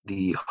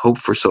the hope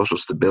for social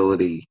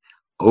stability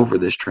over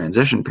this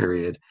transition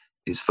period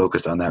is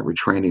focused on that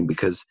retraining,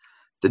 because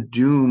the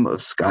doom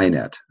of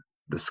Skynet,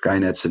 the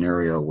Skynet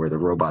scenario where the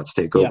robots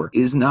take over,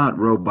 is not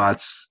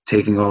robots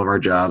taking all of our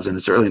jobs, and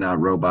it's certainly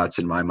not robots,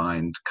 in my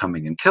mind,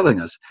 coming and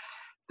killing us.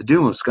 The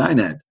doom of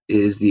Skynet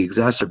is the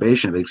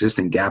exacerbation of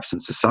existing gaps in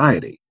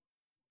society,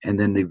 and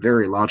then the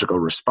very logical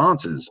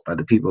responses by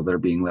the people that are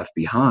being left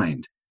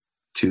behind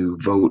to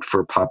vote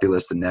for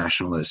populist and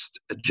nationalist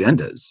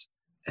agendas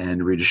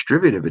and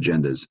redistributive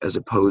agendas, as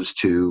opposed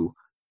to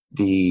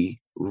the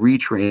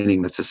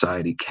retraining that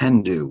society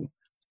can do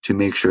to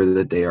make sure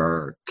that they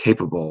are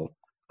capable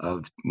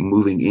of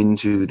moving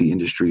into the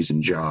industries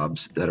and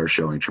jobs that are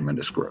showing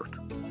tremendous growth.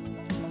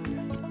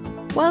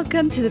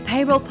 Welcome to the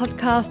Payroll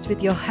Podcast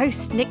with your host,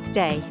 Nick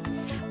Day.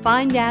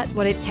 Find out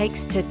what it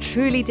takes to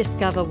truly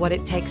discover what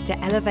it takes to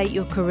elevate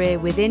your career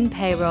within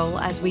payroll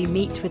as we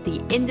meet with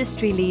the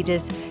industry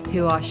leaders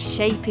who are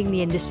shaping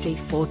the industry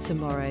for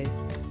tomorrow.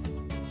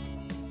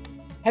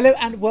 Hello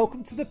and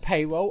welcome to the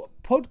Payroll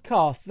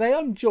Podcast. Today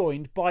I'm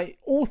joined by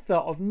author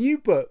of new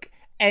book,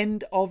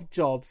 End of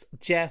Jobs,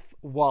 Jeff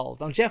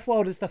Wald. Now, Jeff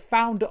Wald is the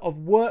founder of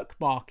Work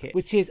Market,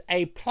 which is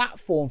a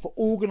platform for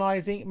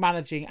organising,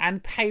 managing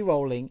and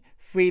payrolling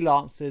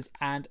freelancers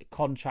and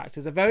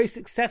contractors. A very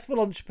successful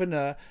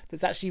entrepreneur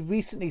that's actually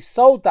recently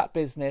sold that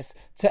business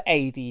to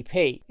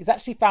ADP. He's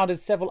actually founded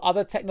several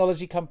other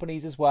technology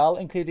companies as well,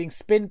 including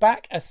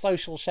Spinback, a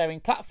social sharing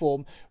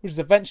platform, which was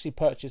eventually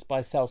purchased by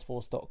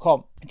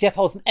Salesforce.com. Jeff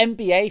holds an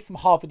MBA from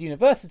Harvard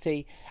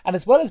University, and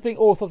as well as being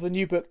author of the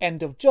new book,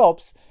 End of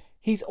Jobs,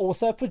 he's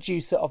also a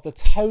producer of the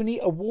Tony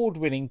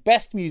Award-winning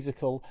Best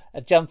Musical,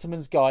 A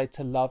Gentleman's Guide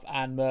to Love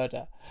and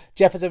Murder.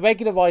 Jeff is a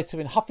regular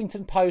writer in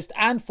Huffington Post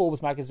and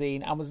Forbes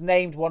magazine and was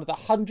named one of the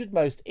 100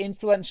 most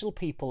influential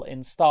people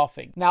in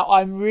staffing. Now,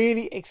 I'm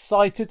really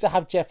excited to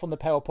have Jeff on the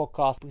Payroll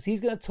Podcast because he's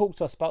going to talk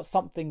to us about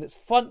something that's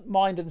front,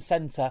 mind and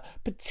centre,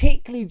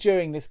 particularly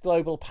during this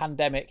global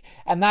pandemic,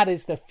 and that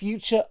is the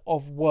future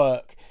of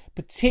work,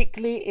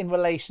 particularly in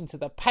relation to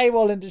the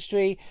payroll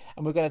industry.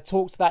 And we're going to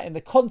talk to that in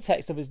the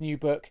context of his new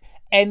book,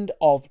 End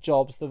of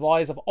Jobs, the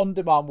rise of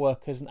on-demand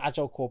workers and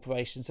agile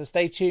corporations. So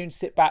stay tuned,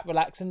 sit back,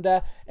 relax and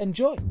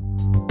enjoy.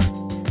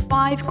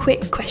 5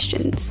 quick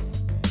questions.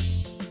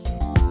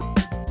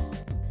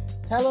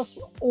 Tell us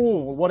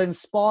all what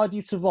inspired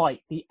you to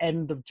write The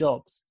End of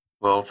Jobs.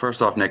 Well,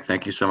 first off, Nick,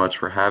 thank you so much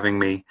for having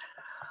me.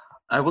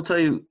 I will tell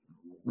you,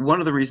 one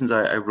of the reasons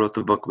I wrote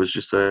the book was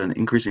just an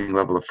increasing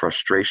level of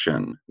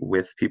frustration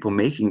with people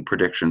making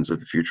predictions of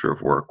the future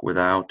of work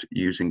without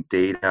using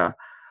data,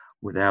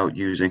 without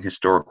using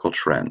historical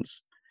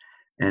trends.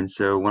 And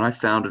so when I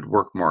founded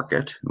Work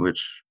Market,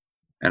 which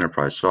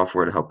enterprise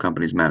software to help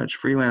companies manage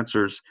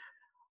freelancers,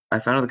 I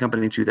founded the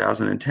company in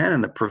 2010,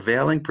 and the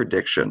prevailing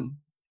prediction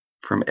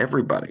from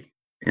everybody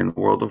in the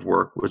world of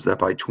work was that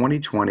by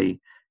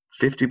 2020,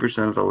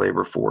 50% of the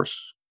labor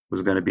force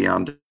was going to be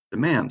on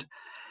demand.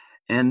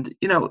 And,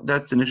 you know,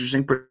 that's an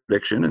interesting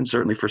prediction. And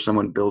certainly for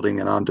someone building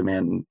an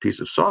on-demand piece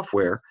of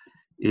software,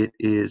 it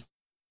is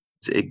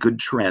a good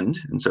trend.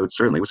 And so it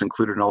certainly was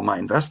included in all my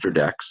investor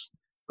decks.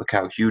 Look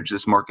how huge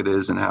this market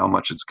is and how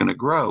much it's going to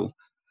grow.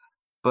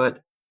 But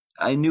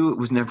I knew it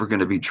was never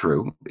going to be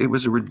true. It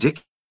was a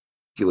ridiculous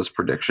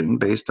prediction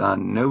based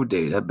on no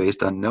data,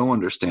 based on no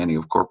understanding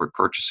of corporate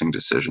purchasing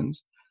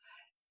decisions.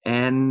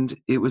 And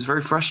it was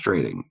very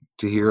frustrating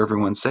to hear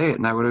everyone say it.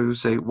 And I would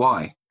always say,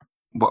 why?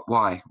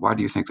 Why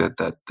do you think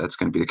that's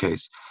going to be the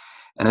case?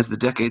 And as the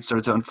decade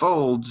started to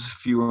unfold,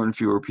 fewer and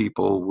fewer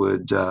people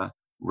would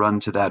run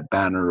to that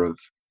banner of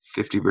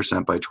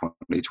 50% by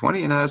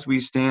 2020. And as we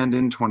stand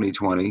in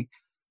 2020,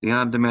 the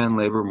on-demand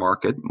labor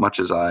market, much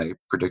as I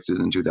predicted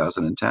in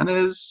 2010,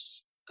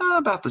 is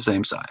about the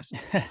same size.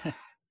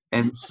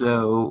 And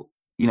so,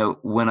 you know,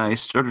 when I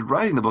started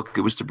writing the book,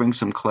 it was to bring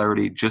some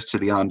clarity just to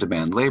the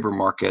on-demand labor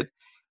market.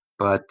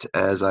 But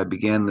as I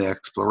began the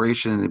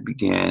exploration and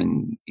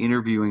began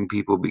interviewing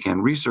people,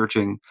 began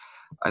researching,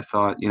 I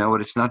thought, you know what,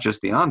 it's not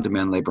just the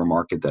on-demand labor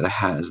market that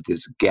has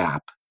this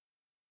gap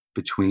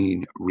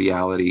between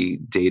reality,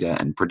 data,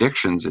 and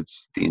predictions.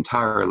 It's the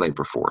entire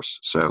labor force.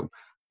 So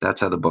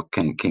that's how the book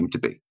came to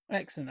be.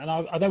 Excellent. And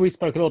I know we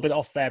spoke a little bit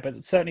off there,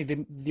 but certainly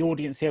the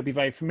audience here will be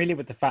very familiar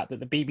with the fact that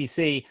the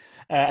BBC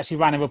actually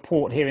ran a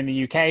report here in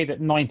the UK that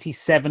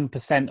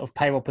 97% of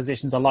payroll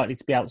positions are likely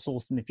to be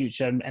outsourced in the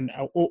future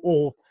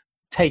or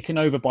taken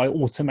over by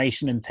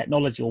automation and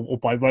technology or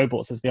by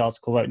robots, as the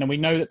article wrote. Now, we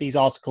know that these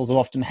articles are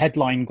often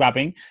headline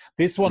grabbing.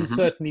 This one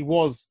certainly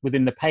was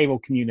within the payroll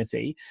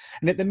community.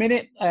 And at the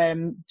minute,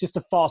 just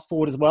to fast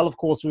forward as well, of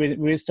course,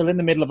 we're still in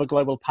the middle of a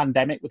global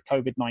pandemic with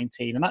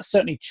COVID-19. And that's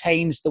certainly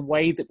changed the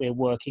way that we're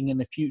working in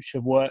the future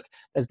of work.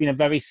 There's been a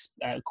very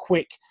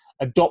quick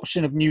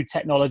adoption of new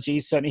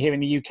technologies, certainly here in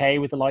the UK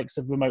with the likes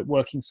of remote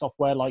working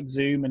software like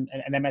Zoom and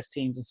MS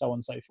Teams and so on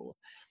and so forth.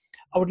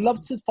 I would love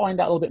to find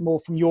out a little bit more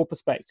from your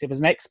perspective as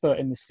an expert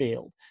in this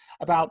field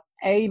about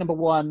number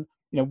one,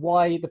 you know,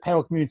 why the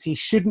payroll community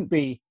shouldn't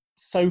be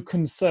so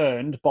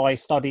concerned by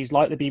studies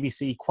like the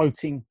BBC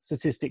quoting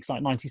statistics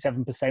like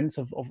 97%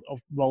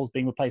 of roles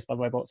being replaced by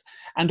robots,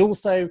 and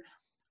also,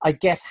 I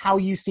guess, how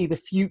you see the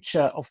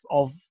future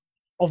of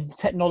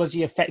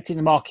technology affecting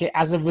the market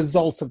as a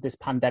result of this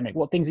pandemic?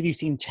 What things have you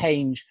seen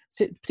change,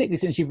 particularly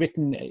since you've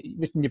written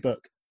your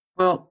book?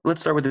 Well,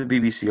 let's start with the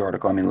BBC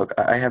article. I mean, look,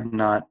 I have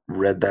not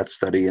read that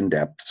study in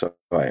depth, so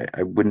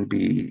I wouldn't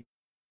be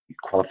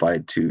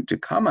qualified to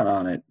comment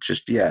on it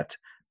just yet.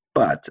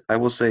 But I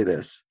will say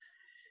this.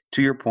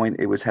 To your point,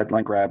 it was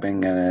headline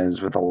grabbing, and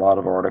as with a lot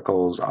of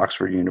articles,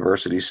 Oxford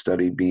University's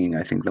study being,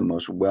 I think, the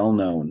most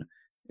well-known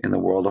in the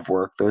world of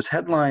work, those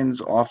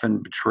headlines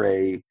often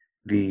betray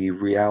the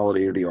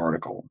reality of the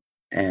article.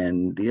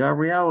 And the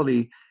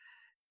reality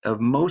of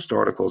most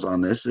articles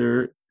on this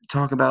are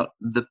talk about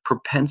the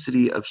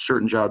propensity of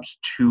certain jobs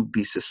to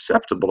be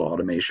susceptible to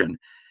automation,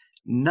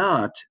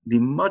 not the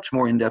much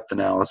more in-depth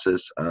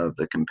analysis of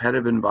the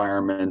competitive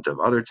environment, of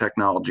other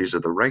technologies,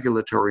 of the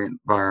regulatory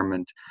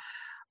environment,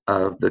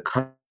 of the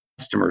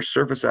customer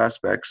service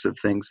aspects of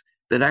things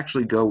that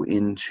actually go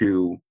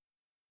into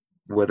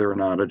whether or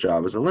not a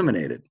job is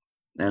eliminated.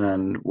 And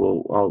then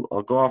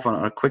I'll go off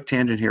on a quick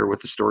tangent here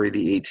with the story of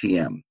the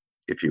ATM,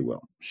 if you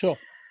will. Sure.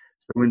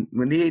 So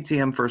when the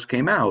ATM first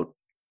came out,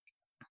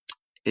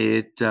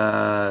 it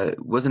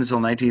wasn't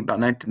until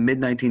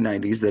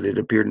mid-1990s that it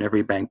appeared in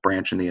every bank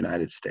branch in the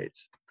United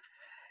States.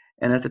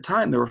 And at the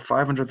time, there were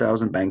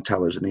 500,000 bank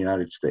tellers in the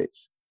United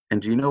States.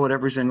 And do you know what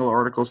every single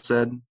article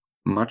said?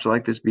 Much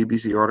like this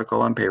BBC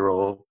article on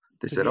payroll,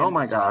 they said, oh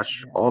my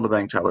gosh, all the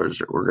bank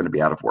tellers were going to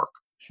be out of work.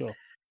 Sure.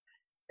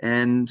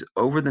 And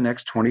over the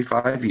next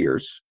 25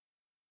 years,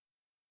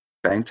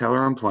 bank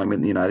teller employment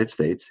in the United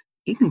States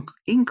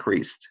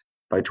increased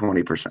by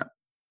 20%.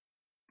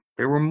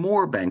 There were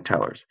more bank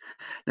tellers.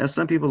 Now,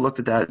 some people looked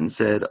at that and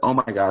said, oh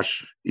my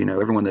gosh,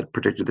 everyone that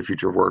predicted the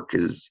future of work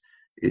is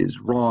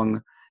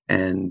wrong,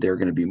 and there are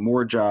going to be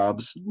more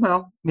jobs.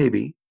 Well,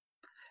 maybe.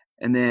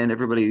 And then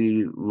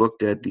everybody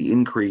looked at the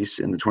increase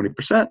in the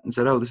 20% and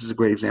said, oh, this is a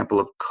great example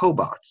of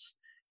cobots.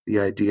 The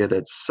idea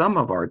that some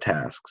of our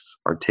tasks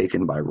are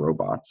taken by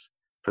robots.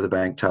 For the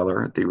bank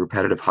teller, the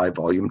repetitive high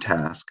volume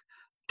task,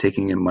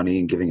 taking in money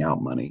and giving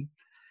out money.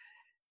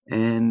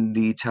 And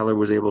the teller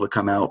was able to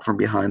come out from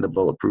behind the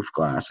bulletproof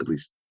glass, at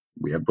least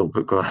we have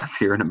bulletproof glass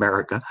here in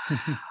America,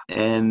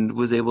 and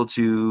was able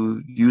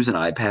to use an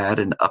iPad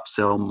and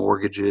upsell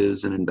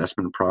mortgages and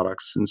investment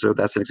products. And so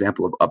that's an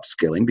example of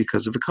upskilling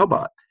because of the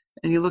cobot.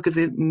 And you look at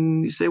it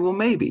and you say, well,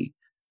 maybe.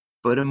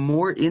 But a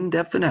more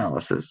in-depth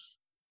analysis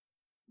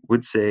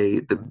would say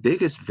the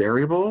biggest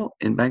variable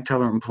in bank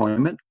teller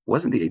employment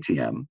wasn't the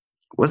ATM,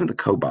 wasn't the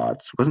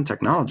cobots, wasn't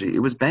technology. It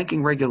was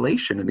banking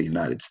regulation in the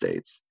United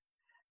States.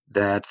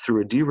 That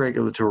through a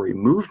deregulatory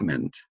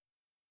movement,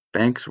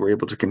 banks were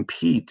able to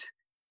compete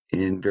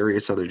in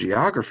various other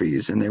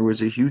geographies, and there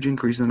was a huge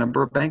increase in the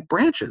number of bank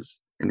branches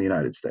in the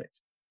United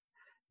States.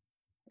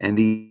 And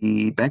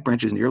the bank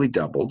branches nearly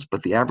doubled,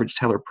 but the average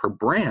teller per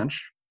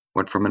branch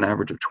went from an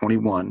average of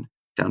 21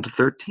 down to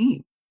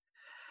 13.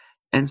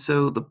 And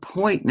so the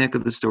point, Nick,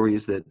 of the story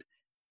is that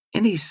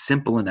any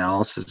simple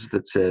analysis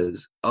that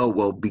says, oh,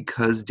 well,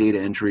 because data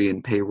entry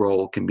and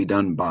payroll can be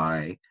done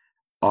by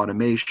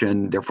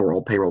automation, therefore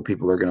all payroll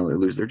people are going to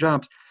lose their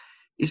jobs,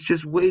 is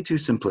just way too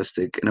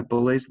simplistic, and it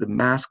belays the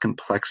mass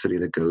complexity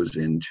that goes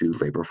into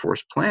labor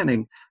force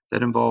planning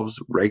that involves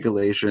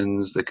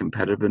regulations, the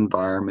competitive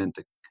environment,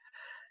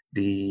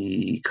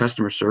 the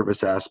customer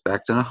service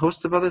aspect, and a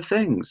host of other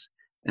things.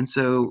 And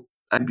so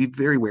I'd be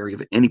very wary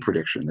of any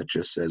prediction that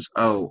just says,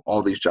 oh,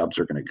 all these jobs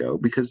are going to go,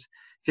 because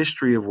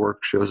history of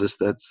work shows us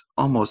that's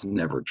almost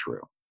never true.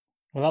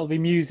 Well, that'll be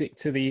music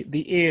to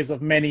the ears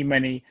of many,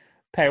 many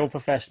payroll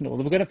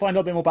professionals. We're going to find a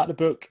little bit more about the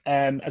book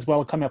as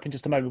well coming up in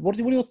just a moment. What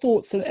are your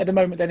thoughts at the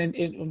moment then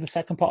in the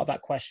second part of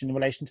that question in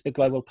relation to the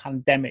global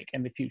pandemic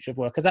and the future of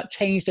work? Has that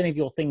changed any of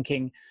your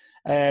thinking,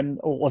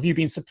 or have you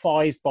been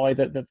surprised by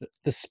the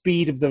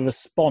speed of the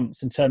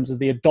response in terms of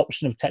the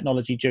adoption of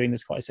technology during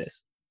this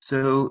crisis?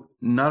 So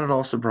not at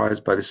all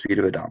surprised by the speed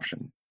of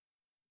adoption.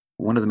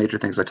 One of the major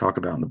things I talk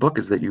about in the book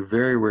is that you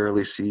very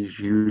rarely see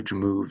huge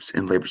moves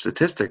in labor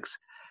statistics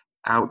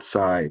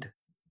outside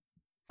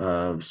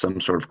of some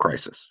sort of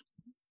crisis.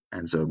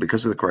 And so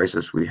because of the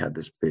crisis, we had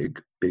this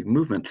big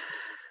movement.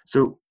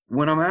 So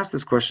when I'm asked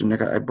this question,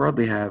 Nick, I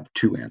broadly have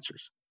two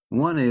answers.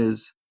 One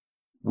is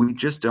we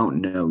just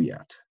don't know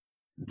yet.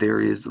 There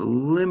is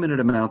limited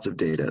amounts of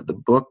data. The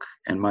book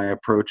and my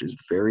approach is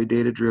very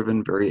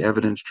data-driven, very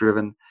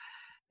evidence-driven.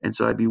 And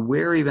so I'd be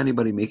wary of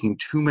anybody making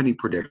too many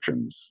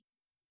predictions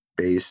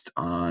based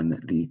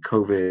on the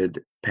COVID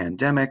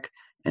pandemic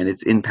and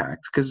its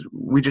impact, because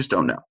we just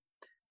don't know.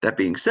 That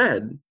being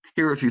said,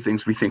 here are a few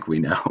things we think we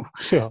know.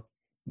 Sure.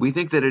 We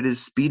think that it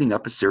is speeding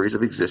up a series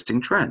of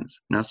existing trends.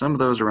 Now, some of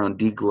those around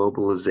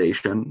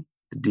deglobalization,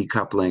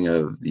 decoupling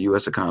of the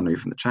U.S. economy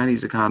from the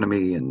Chinese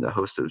economy and a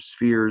host of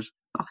spheres.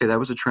 Okay, that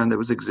was a trend that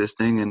was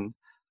existing, and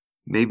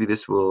maybe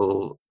this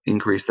will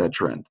increase that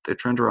trend. The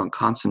trend around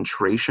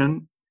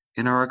concentration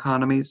in our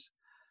economies,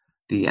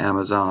 the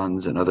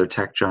Amazons and other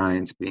tech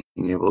giants being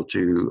able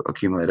to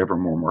accumulate ever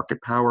more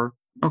market power.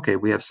 Okay,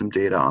 we have some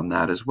data on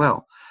that as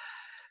well.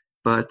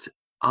 But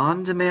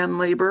on-demand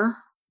labor,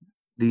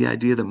 the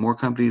idea that more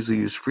companies will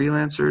use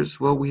freelancers,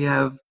 well, we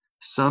have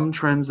some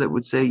trends that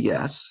would say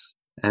yes,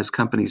 as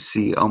companies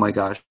see, oh my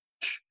gosh,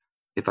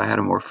 if I had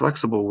a more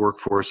flexible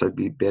workforce, I'd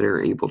be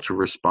better able to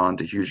respond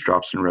to huge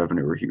drops in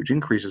revenue or huge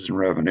increases in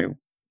revenue.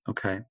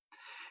 Okay.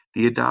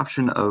 The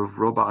adoption of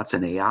robots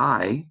and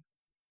AI,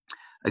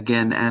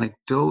 again,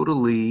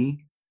 anecdotally,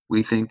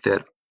 we think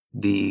that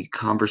the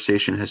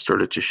conversation has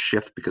started to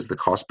shift because the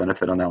cost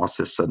benefit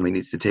analysis suddenly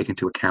needs to take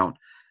into account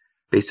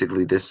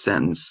basically this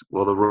sentence,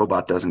 well, the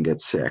robot doesn't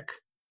get sick.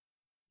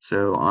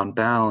 So on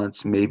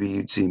balance, maybe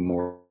you'd see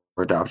more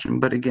adoption.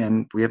 But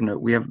again, we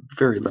have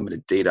very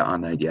limited data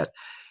on that yet.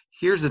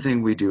 Here's the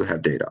thing we do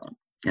have data on,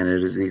 and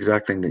it is the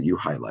exact thing that you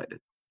highlighted.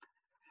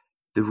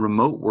 The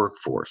remote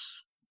workforce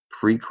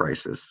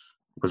pre-crisis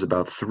was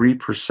about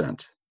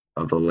 3%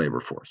 of the labor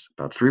force.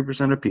 About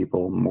 3% of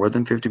people, more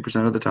than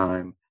 50% of the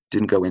time,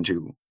 didn't go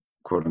into,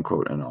 quote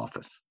unquote, an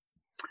office.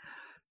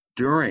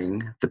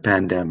 During the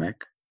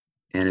pandemic,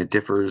 and it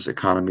differs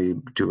economy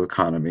to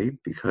economy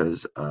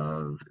because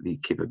of the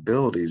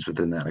capabilities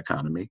within that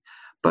economy,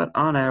 but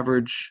on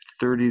average,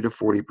 30 to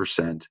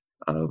 40%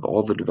 of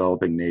all the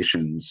developing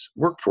nations'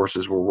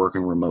 workforces were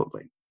working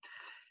remotely,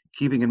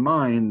 keeping in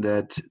mind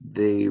that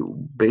they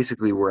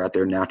basically were at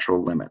their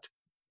natural limit.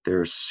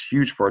 There's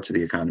huge parts of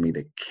the economy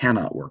that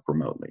cannot work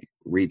remotely: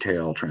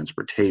 retail,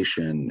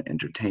 transportation,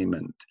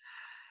 entertainment,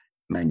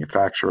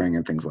 manufacturing,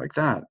 and things like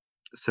that.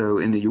 So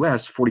in the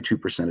US,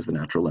 42% is the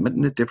natural limit,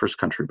 and it differs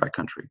country by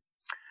country.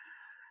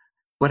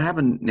 What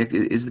happened, Nick,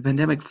 is the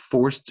pandemic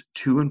forced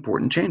two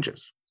important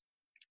changes.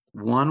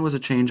 One was a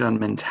change on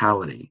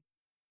mentality.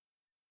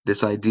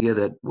 This idea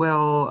that,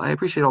 well, I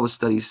appreciate all the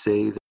studies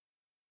say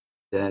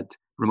that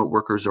remote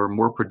workers are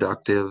more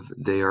productive,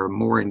 they are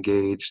more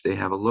engaged, they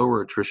have a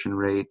lower attrition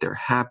rate, they're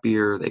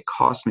happier, they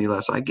cost me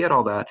less. I get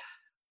all that,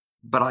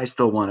 but I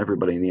still want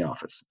everybody in the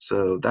office.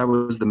 So that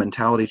was the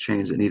mentality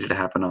change that needed to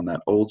happen on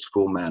that old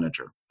school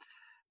manager,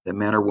 that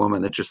man or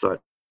woman that just thought,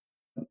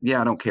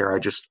 yeah, I don't care.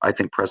 I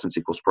think presence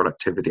equals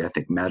productivity. I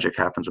think magic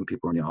happens when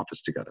people are in the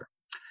office together.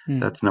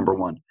 That's number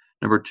one.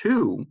 Number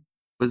two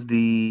was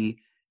the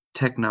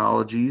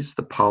technologies,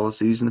 the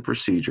policies, and the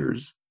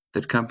procedures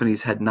that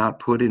companies had not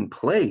put in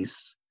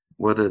place,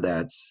 whether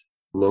that's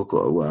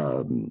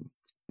local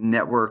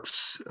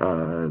networks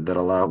that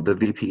allow the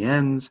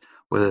VPNs,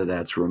 whether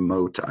that's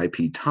remote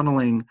IP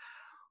tunneling,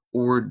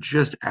 or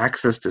just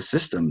access to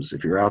systems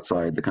if you're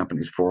outside the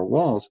company's four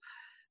walls.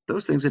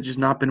 Those things had just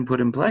not been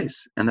put in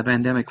place. And the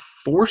pandemic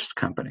forced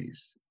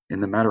companies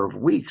in the matter of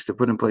weeks to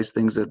put in place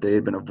things that they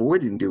had been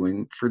avoiding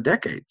doing for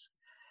decades.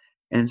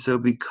 And so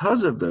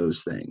because of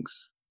those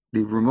things,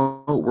 the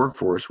remote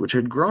workforce, which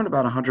had grown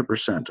about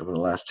 100% over the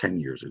last 10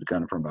 years, it had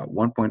gone from about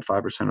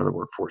 1.5% of the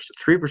workforce to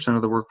 3%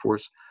 of the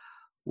workforce,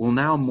 will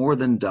now more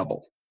than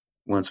double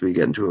once we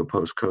get into a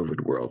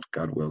post-COVID world,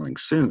 God willing,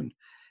 soon.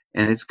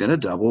 And it's going to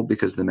double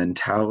because the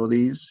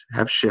mentalities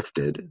have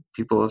shifted.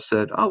 People have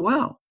said, oh,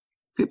 wow,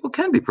 people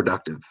can be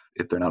productive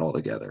if they're not all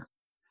together.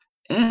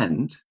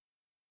 And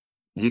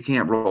you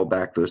can't roll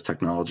back those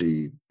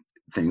technology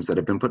things that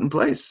have been put in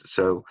place.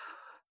 So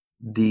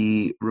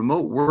the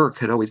remote work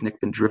had always,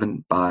 Nick, been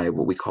driven by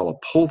what we call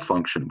a pull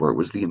function, where it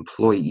was the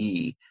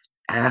employee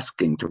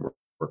asking to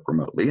work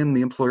remotely and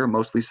the employer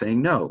mostly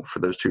saying no for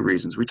those two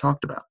reasons we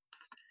talked about.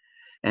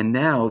 And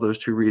now those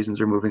two reasons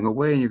are moving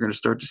away, and you're going to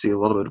start to see a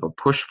little bit of a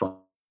push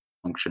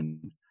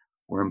function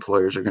where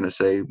employers are going to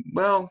say,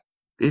 well,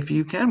 if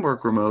you can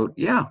work remote,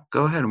 yeah,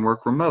 go ahead and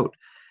work remote.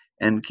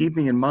 And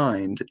keeping in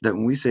mind that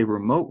when we say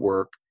remote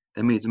work,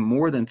 that means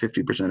more than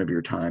 50% of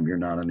your time you're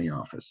not in the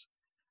office.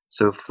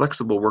 So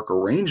flexible work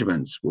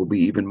arrangements will be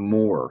even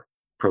more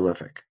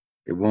prolific.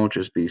 It won't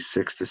just be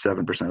 6 to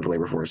 7% of the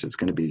labor force. It's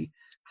going to be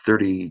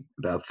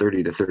about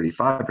 30 to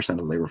 35% of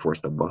the labor force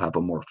that will have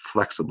a more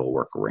flexible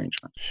work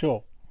arrangement.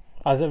 Sure.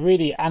 As a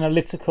really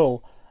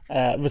analytical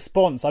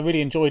response, I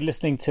really enjoyed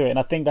listening to it, and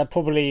I think that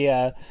probably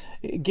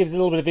gives a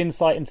little bit of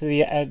insight into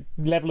the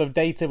level of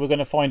data we're going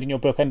to find in your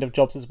book, End of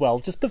Jobs, as well.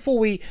 Just before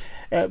we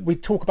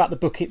talk about the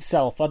book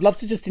itself, I'd love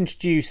to just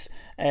introduce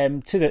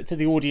to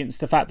the audience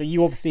the fact that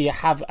you obviously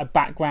have a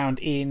background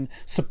in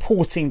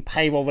supporting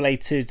payroll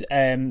related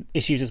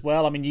issues as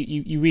well. I mean,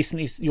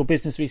 your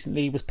business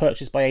recently was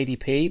purchased by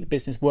ADP, the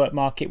business work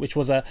market, which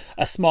was a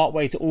smart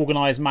way to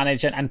organise,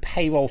 manage and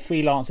payroll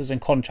freelancers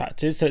and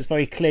contractors. So it's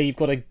very clear you've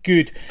got a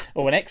good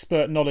or an expert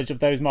knowledge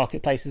of those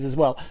marketplaces as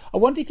well. I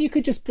wonder if you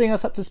could just bring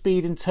us up to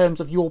speed in terms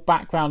of your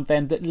background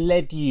then that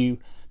led you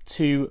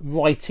to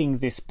writing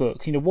this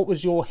book. You know, what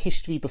was your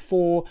history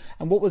before,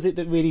 and what was it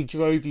that really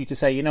drove you to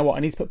say, you know what, I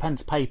need to put pen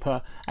to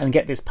paper and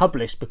get this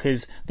published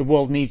because the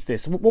world needs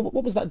this?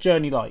 What was that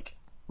journey like?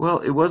 Well,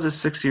 it was a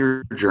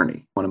 6-year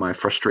journey. One of my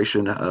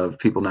frustration of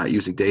people not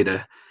using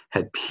data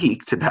had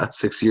peaked about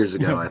 6 years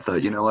ago. I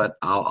thought, you know what,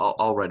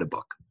 I'll write a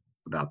book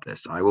about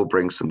this. I will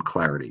bring some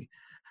clarity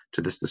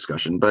to this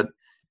discussion. But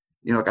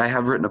I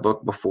have written a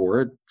book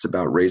before. It's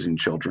about raising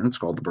children. It's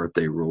called The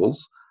Birthday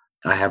Rules.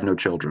 I have no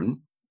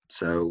children.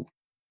 So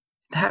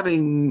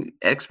having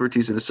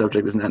expertise in a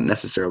subject does not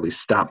necessarily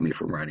stop me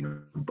from writing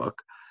a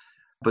book.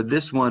 But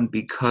this one,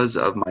 because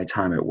of my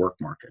time at Work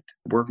Market.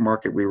 Work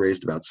Market, we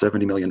raised about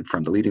 $70 million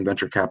from the leading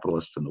venture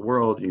capitalists in the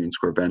world, Union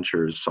Square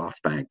Ventures,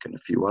 SoftBank, and a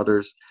few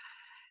others.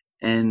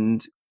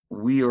 And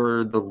we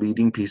are the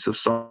leading piece of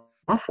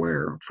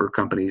software for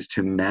companies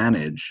to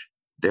manage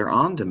their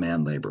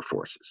on-demand labor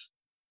forces.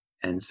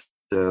 And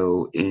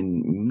so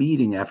in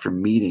meeting after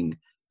meeting,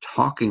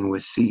 talking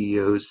with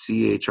CEOs,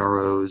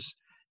 CHROs,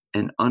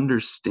 and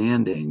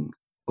understanding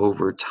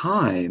over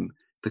time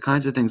the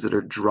kinds of things that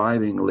are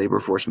driving labor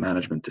force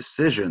management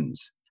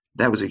decisions,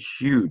 that was a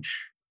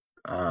huge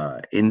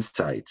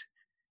insight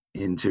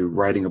into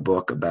writing a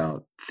book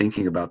about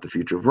thinking about the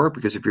future of work.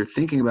 Because if you're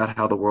thinking about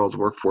how the world's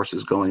workforce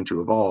is going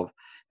to evolve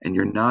and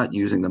you're not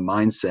using the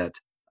mindset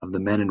of the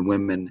men and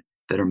women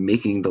that are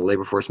making the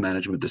labor force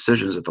management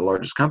decisions at the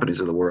largest companies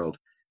of the world,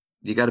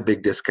 you got a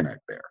big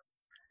disconnect there.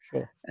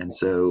 Sure. And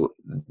so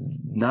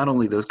not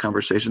only those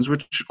conversations,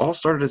 which all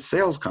started as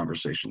sales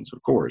conversations,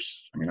 of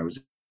course. I mean, I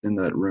was in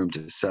that room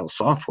to sell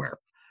software,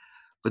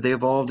 but they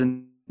evolved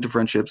into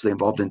friendships. They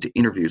evolved into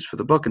interviews for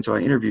the book. And so I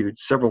interviewed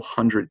several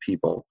hundred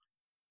people,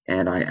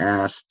 and I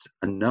asked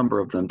a number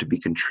of them to be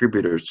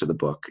contributors to the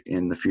book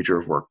in the Future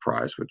of Work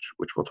Prize,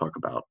 which we'll talk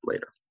about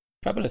later.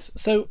 Fabulous.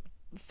 So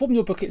from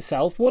your book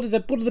itself, what are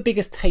the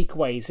biggest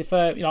takeaways? If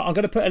I'm going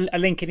to put a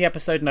link in the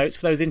episode notes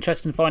for those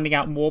interested in finding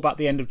out more about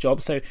the end of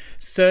jobs. So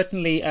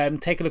certainly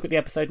take a look at the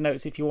episode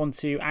notes if you want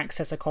to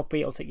access a copy.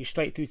 It'll take you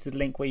straight through to the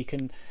link where you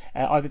can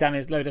either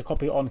download a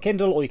copy on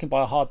Kindle or you can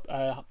buy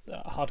a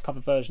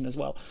hardcover version as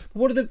well. But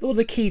what are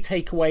the key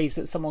takeaways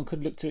that someone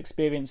could look to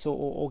experience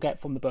or get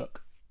from the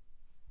book?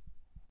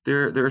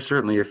 There are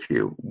certainly a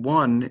few.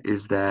 One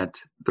is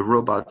that the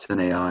robots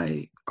and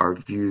AI are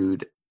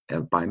viewed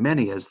by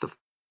many as the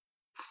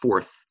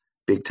fourth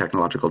big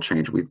technological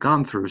change we've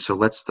gone through. So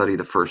let's study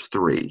the first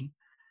three.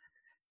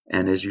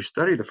 And as you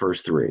study the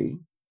first three,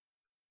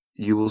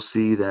 you will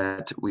see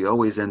that we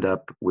always end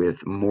up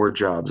with more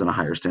jobs and a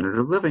higher standard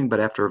of living,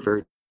 but after a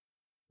very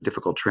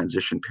difficult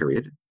transition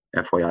period.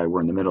 FYI,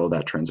 we're in the middle of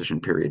that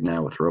transition period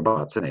now with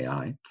robots and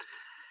AI.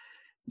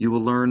 You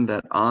will learn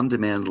that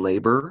on-demand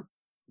labor,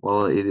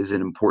 while it is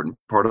an important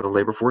part of the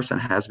labor force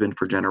and has been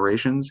for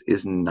generations,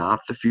 is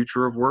not the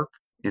future of work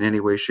in any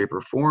way, shape,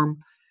 or form.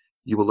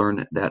 You will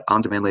learn that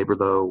on-demand labor,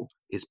 though,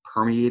 is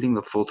permeating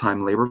the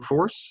full-time labor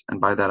force. And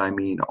by that, I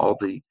mean all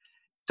the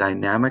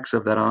dynamics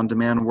of that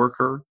on-demand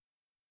worker,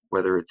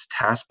 whether it's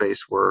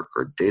task-based work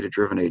or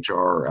data-driven HR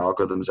or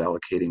algorithms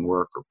allocating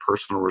work or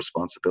personal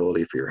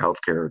responsibility for your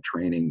healthcare,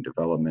 training,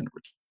 development,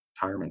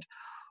 retirement.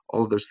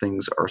 All of those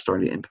things are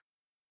starting to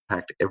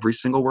impact every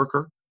single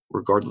worker,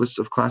 regardless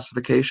of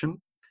classification.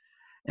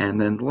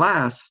 And then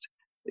last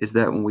is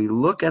that when we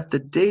look at the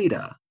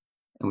data,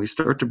 and we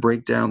start to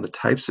break down the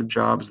types of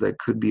jobs that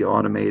could be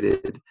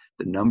automated,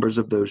 the numbers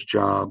of those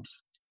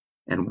jobs,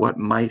 and what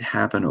might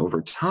happen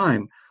over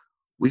time,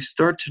 we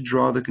start to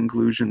draw the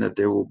conclusion that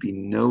there will be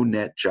no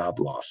net job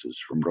losses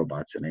from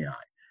robots and AI.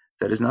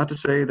 That is not to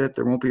say that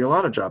there won't be a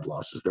lot of job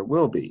losses. There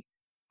will be.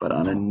 But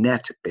on a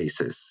net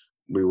basis,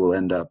 we will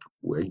end up,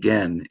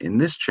 again, in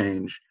this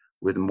change,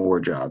 with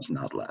more jobs,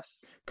 not less.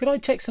 Could I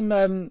check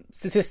some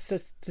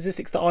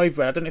statistics that I've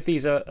read? I don't know if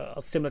these are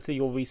similar to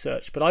your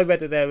research, but I read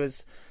that there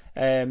was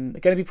going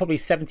to be probably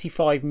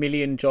 75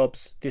 million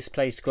jobs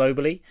displaced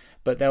globally,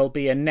 but there'll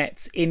be a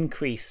net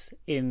increase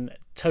in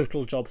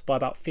total jobs by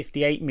about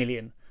 58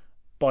 million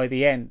by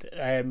the end.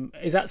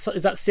 Is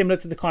that similar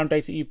to the kind of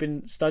data you've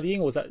been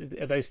studying, or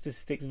are those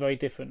statistics very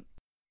different?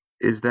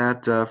 Is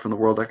that from the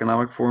World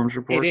Economic Forum's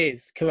report? It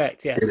is,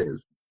 correct, yes.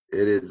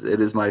 It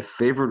is my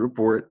favorite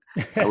report.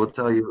 I will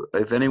tell you,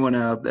 if anyone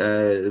out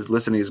is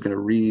listening is going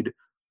to read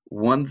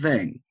one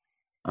thing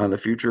on the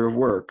future of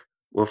work,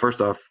 well,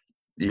 first off,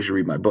 you should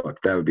read my book.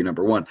 That would be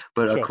number one.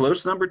 But Sure. A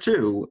close number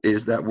two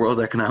is that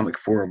World Economic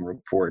Forum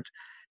report.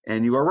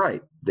 And you are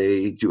right.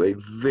 They do a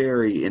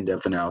very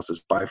in-depth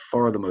analysis, by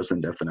far the most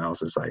in-depth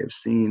analysis I have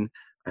seen.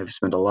 I've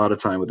spent a lot of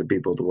time with the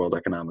people at the World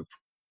Economic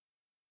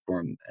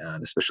Forum,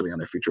 and especially on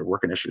their future of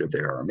work initiative. They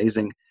are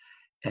amazing.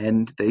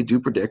 And they do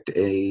predict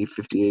a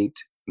 58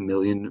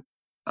 million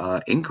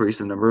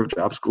increase in the number of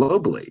jobs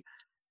globally.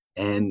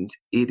 And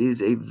it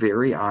is a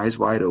very eyes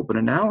wide open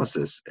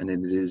analysis. And it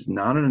is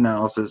not an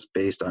analysis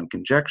based on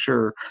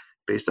conjecture,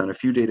 based on a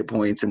few data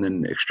points and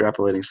then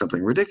extrapolating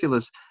something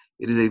ridiculous.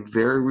 It is a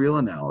very real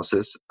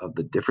analysis of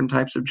the different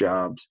types of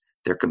jobs,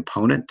 their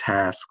component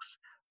tasks,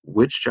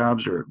 which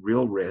jobs are at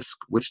real risk,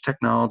 which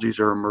technologies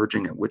are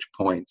emerging at which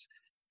points.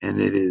 And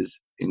it is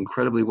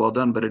incredibly well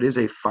done, but it is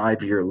a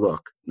 5-year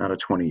look, not a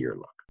 20-year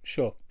look.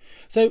 Sure.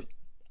 So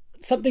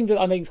something that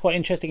I think is quite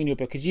interesting in your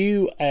book is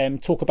you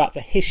talk about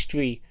the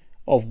history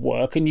of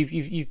work. And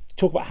you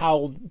talk about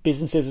how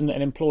businesses and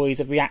employees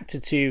have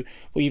reacted to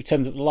what you've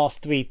termed the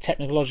last three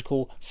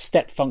technological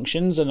step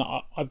functions. And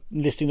I'm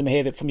listing them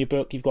here from your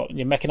book. You've got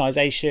your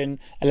mechanization,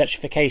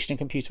 electrification,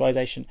 and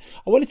computerization.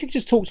 I wonder if you could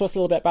just talk to us a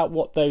little bit about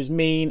what those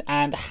mean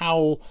and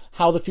how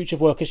the future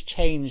of work has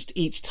changed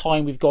each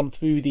time we've gone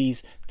through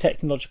these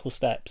technological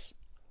steps.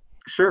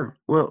 Sure.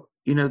 Well,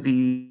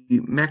 the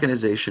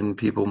mechanization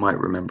people might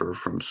remember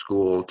from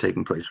school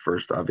taking place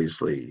first,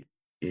 obviously,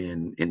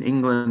 in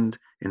England,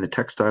 in the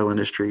textile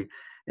industry.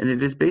 And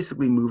it is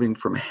basically moving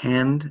from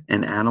hand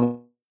and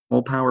animal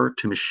power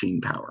to machine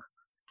power.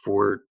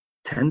 For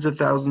tens of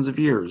thousands of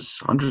years,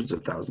 hundreds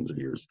of thousands of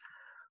years,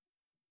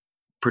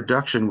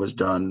 production was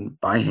done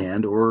by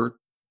hand or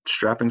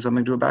strapping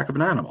something to the back of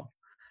an animal.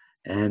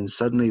 And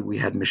suddenly we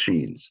had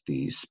machines,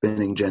 the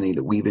spinning jenny,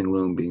 the weaving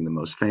loom being the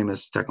most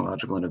famous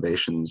technological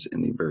innovations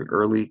in the very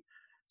early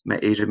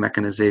age of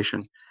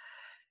mechanization.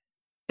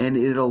 And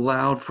it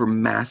allowed for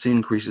mass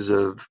increases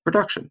of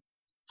production.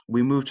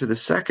 We moved to the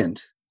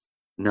second,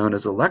 known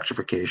as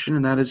electrification,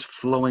 and that is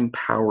flowing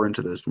power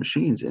into those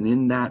machines. And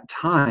in that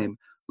time,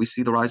 we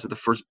see the rise of the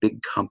first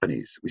big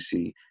companies. We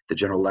see the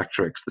General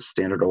Electrics, the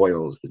Standard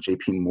Oils, the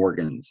JP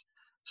Morgans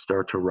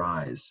start to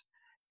rise.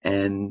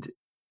 And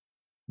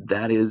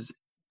that is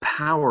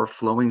power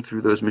flowing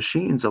through those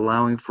machines,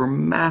 allowing for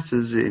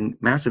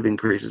massive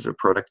increases of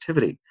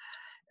productivity.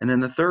 And then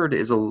the third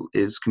is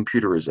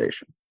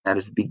computerization. That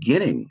is the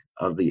beginning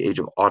of the age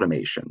of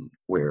automation,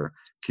 where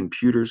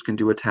computers can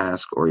do a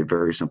task or a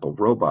very simple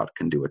robot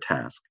can do a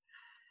task.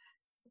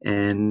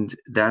 And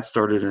that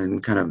started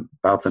in kind of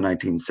about the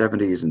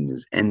 1970s and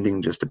is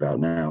ending just about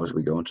now as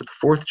we go into the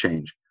fourth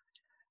change.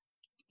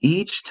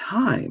 Each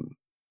time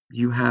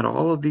you had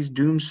all of these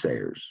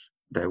doomsayers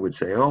that would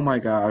say, oh my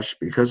gosh,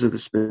 because of the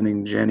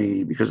spinning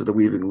jenny, because of the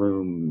weaving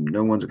loom,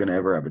 no one's going to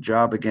ever have a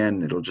job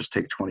again. It'll just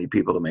take 20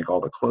 people to make all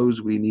the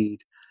clothes we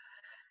need.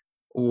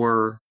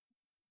 Or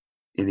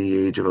in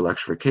the age of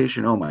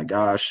electrification, oh my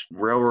gosh,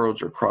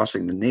 railroads are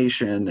crossing the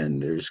nation and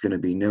there's going to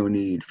be no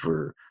need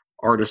for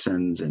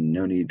artisans and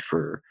no need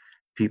for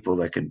people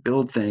that can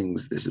build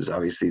things. This is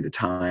obviously the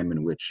time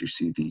in which you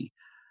see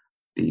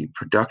the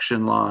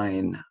production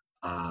line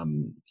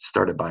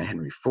started by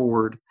Henry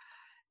Ford.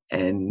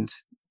 And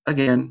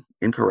again,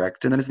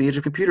 incorrect. And then as the age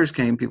of computers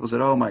came, people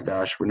said, oh my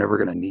gosh, we're never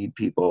going to need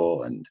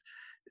people and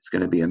it's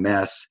going to be a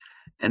mess.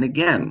 And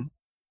again,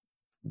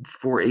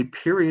 for a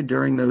period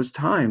during those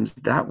times,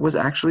 that was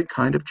actually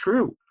kind of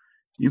true.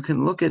 You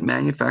can look at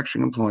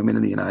manufacturing employment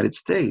in the United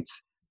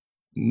States,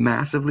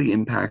 massively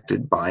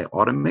impacted by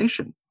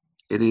automation.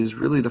 It is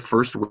really the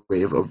first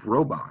wave of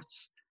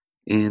robots.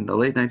 In the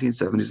late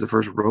 1970s, the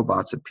first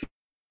robots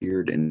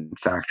appeared in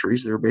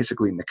factories. They were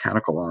basically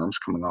mechanical arms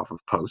coming off of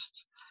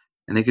posts.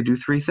 And they could do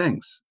three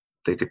things.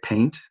 They could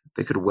paint,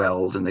 they could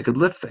weld, and they could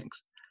lift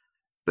things.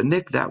 But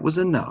Nick, that was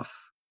enough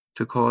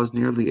to cause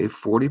nearly a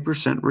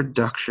 40%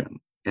 reduction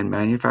in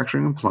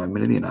manufacturing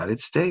employment in the United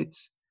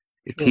States.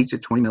 It peaked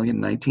at 20 million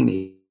in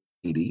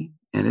 1980,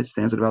 and it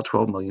stands at about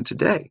 12 million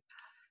today.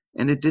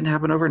 And it didn't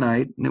happen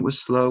overnight, and it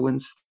was slow and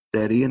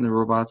steady, and the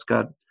robots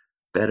got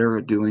better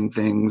at doing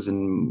things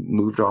and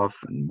moved off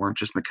and weren't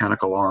just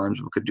mechanical arms,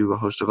 but could do a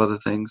host of other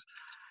things.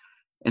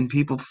 And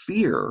people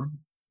fear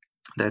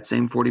that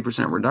same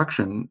 40%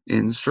 reduction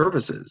in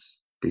services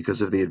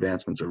because of the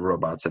advancements of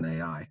robots and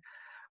AI.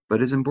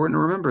 But it's important to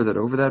remember that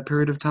over that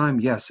period of time,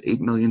 yes, 8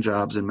 million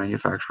jobs in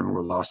manufacturing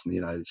were lost in the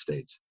United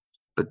States,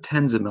 but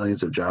tens of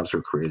millions of jobs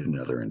were created in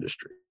other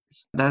industries.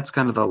 That's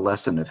kind of the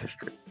lesson of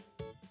history.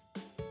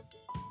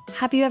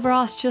 Have you ever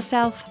asked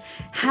yourself,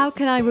 how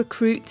can I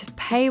recruit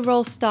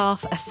payroll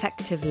staff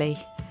effectively?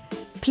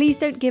 Please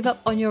don't give up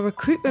on your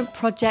recruitment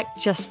project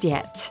just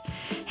yet.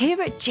 Here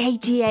at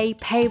JGA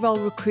Payroll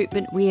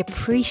Recruitment, we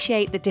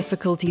appreciate the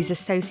difficulties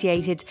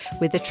associated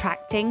with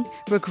attracting,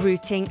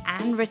 recruiting,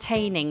 and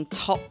retaining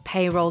top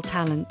payroll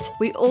talent.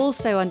 We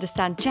also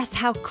understand just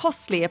how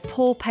costly a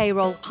poor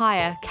payroll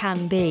hire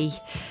can be.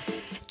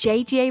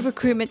 JGA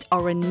Recruitment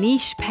are a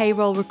niche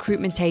payroll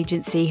recruitment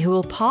agency who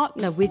will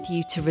partner with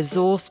you to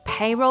resource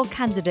payroll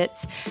candidates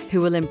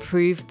who will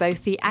improve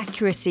both the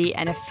accuracy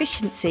and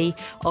efficiency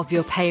of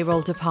your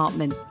payroll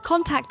department.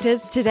 Contact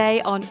us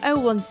today on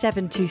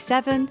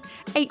 01727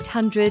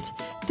 800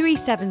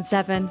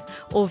 377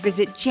 or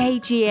visit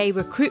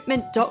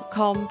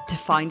jgarecruitment.com to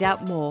find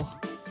out more.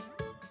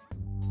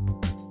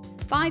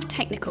 5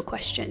 technical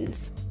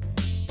questions.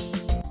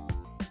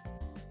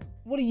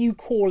 What are you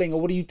calling, or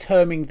what are you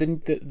terming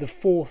the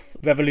fourth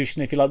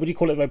revolution, if you like? Would you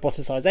call it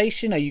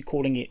roboticization? Are you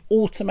calling it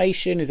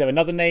automation? Is there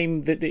another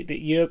name that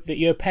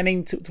you're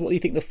penning to what you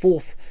think the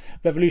fourth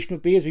revolution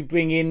would be as we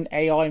bring in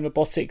AI and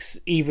robotics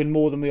even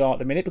more than we are at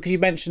the minute? Because you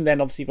mentioned then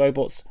obviously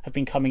robots have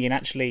been coming in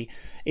actually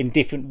in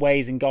different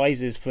ways and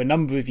guises for a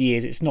number of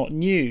years. It's not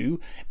new,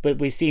 but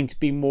we seem to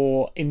be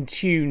more in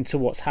tune to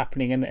what's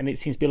happening, and it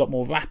seems to be a lot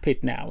more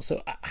rapid now.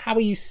 So how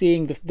are you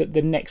seeing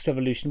the next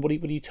revolution? What are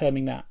you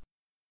terming that?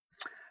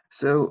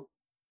 So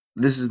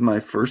this is my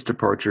first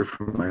departure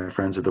from my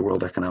friends at the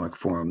World Economic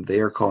Forum. They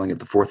are calling it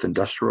the fourth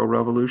industrial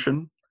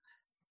revolution.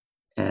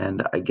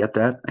 And I get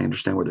that. I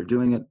understand why they're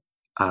doing it.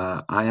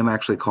 I am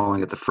actually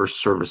calling it the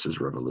first services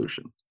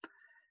revolution.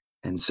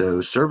 And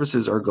so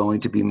services are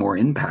going to be more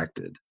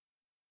impacted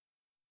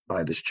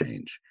by this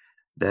change.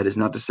 That is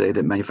not to say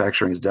that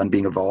manufacturing is done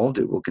being evolved.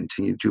 It will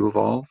continue to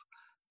evolve.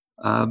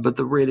 But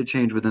the rate of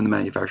change within the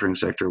manufacturing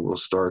sector will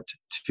start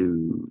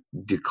to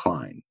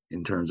decline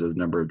in terms of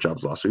number of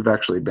jobs lost. We've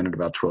actually been at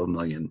about 12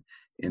 million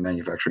in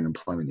manufacturing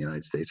employment in the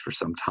United States for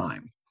some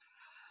time.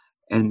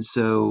 And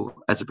so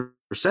as a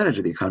percentage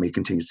of the economy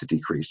continues to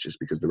decrease just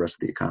because the rest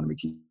of the economy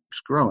keeps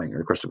growing, or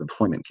the rest of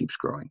employment keeps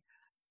growing.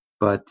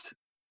 But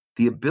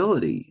the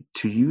ability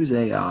to use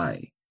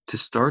AI to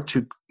start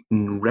to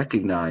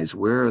recognize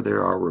where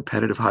there are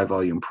repetitive high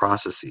volume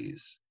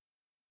processes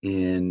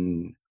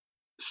in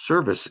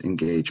service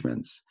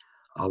engagements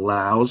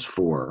allows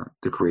for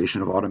the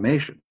creation of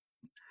automation.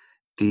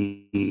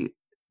 The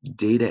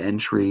data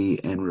entry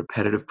and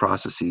repetitive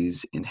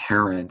processes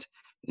inherent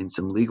in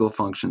some legal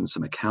functions,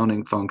 some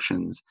accounting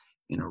functions,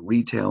 in a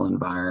retail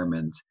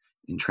environment,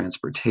 in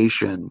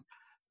transportation,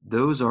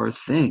 those are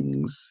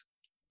things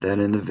that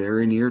in the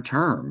very near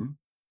term,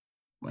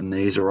 when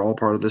these are all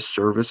part of the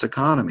service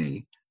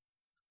economy,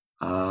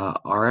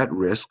 are at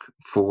risk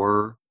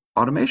for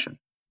automation.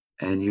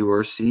 And you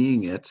are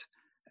seeing it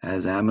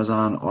as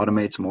Amazon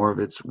automates more of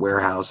its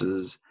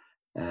warehouses,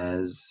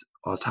 as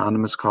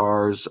autonomous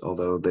cars,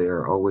 although they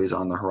are always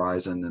on the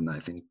horizon, and I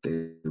think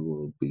they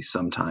will be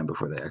some time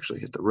before they actually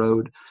hit the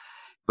road.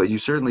 But you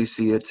certainly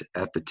see it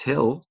at the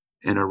till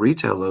in a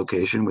retail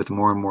location with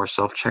more and more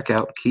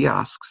self-checkout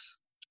kiosks.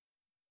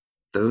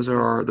 Those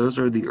are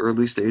the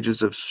early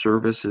stages of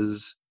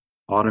services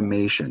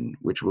automation,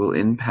 which will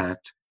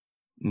impact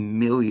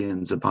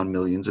millions upon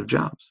millions of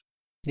jobs.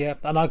 Yeah,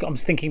 and I'm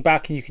just thinking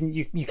back, and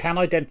you can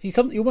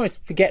identify. You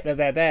almost forget that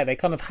they're there. They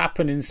kind of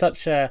happen in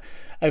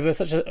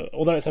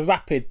although it's a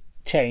rapid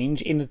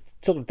change in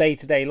sort of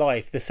day-to-day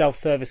life. The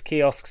self-service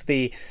kiosks,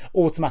 the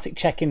automatic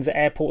check-ins at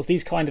airports,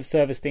 these kind of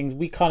service things,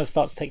 we kind of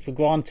start to take for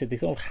granted. They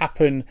sort of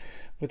happen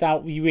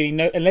without you really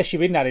know, unless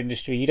you're in that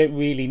industry, you don't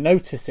really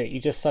notice it.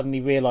 You just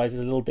suddenly realise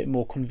there's a little bit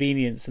more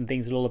convenience and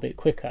things are a little bit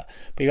quicker.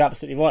 But you're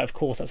absolutely right. Of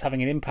course, that's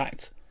having an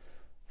impact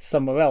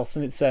somewhere else,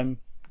 and it's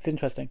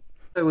interesting.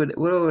 What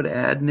I would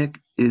add, Nick,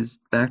 is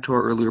back to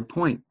our earlier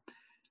point.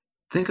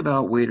 Think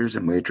about waiters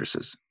and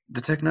waitresses.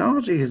 The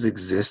technology has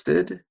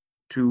existed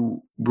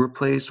to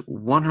replace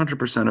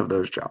 100% of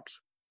those jobs.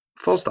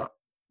 Full stop.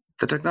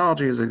 The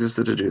technology has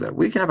existed to do that.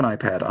 We can have an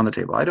iPad on the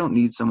table. I don't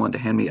need someone to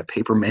hand me a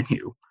paper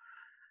menu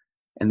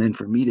and then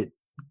for me to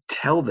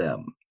tell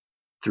them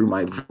through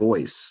my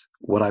voice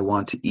what I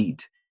want to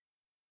eat.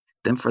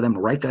 Then for them to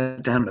write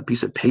that down on a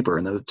piece of paper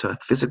and to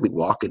physically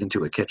walk it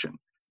into a kitchen.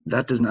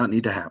 That does not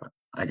need to happen.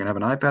 I can have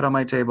an iPad on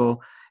my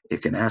table.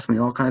 It can ask me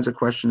all kinds of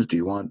questions. Do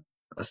you want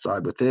a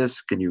side with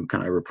this? Can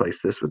I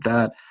replace this with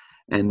that?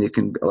 And it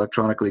can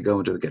electronically go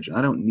into the kitchen.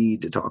 I don't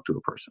need to talk to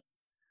a person.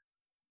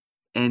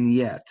 And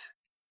yet,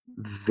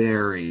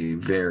 very,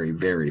 very,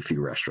 very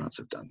few restaurants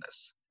have done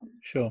this.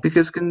 Sure.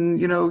 Because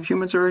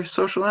humans are a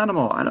social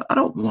animal. I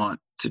don't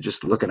want to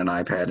just look at an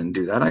iPad and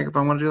do that. If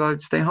I want to do that,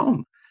 I'd stay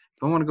home.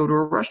 If I want to go to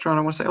a restaurant,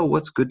 I want to say, oh,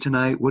 what's good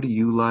tonight? What do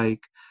you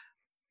like?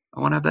 I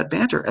want to have that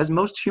banter, as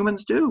most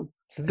humans do.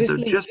 So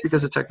just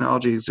because a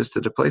technology exists to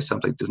replace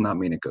something does not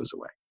mean it goes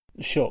away.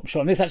 Sure.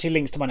 And this actually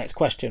links to my next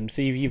question.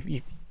 So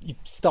you've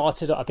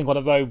started, I think, on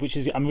a road which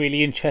I'm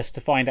really interested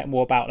to find out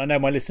more about, and I know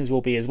my listeners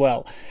will be as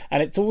well.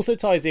 And it also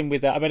ties in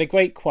with I read a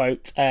great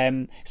quote.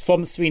 It's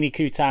from Srini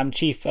Kutam,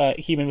 Chief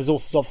Human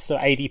Resources Officer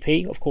at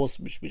ADP, of course,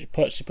 which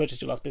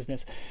purchased your last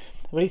business.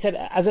 But he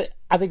said,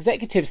 as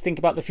executives think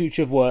about the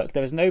future of work,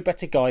 there is no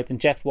better guide than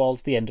Jeff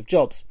Wald's The End of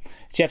Jobs.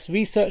 Jeff's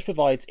research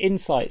provides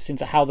insights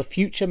into how the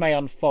future may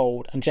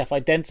unfold, and Jeff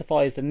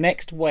identifies the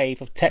next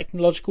wave of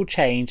technological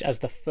change as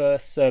the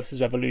first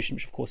services revolution,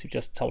 which of course you've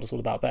just told us all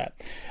about there.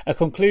 A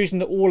conclusion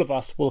that all of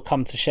us will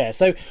come to share.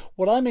 So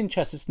what I'm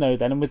interested to know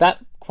then, and with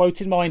that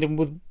quote in mind, and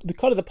with the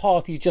kind of the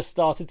path you just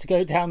started to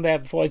go down there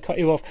before I cut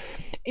you off,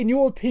 in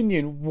your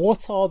opinion,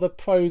 what are the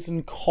pros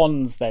and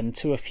cons then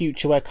to a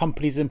future where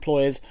companies and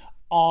employers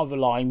are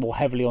relying more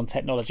heavily on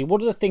technology?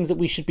 What are the things that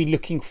we should be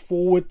looking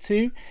forward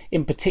to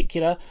in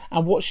particular,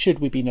 and what should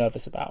we be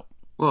nervous about?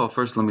 Well,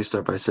 first, let me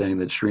start by saying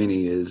that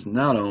Srini is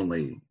not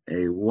only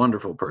a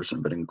wonderful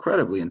person, but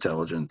incredibly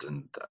intelligent,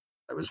 and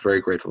I was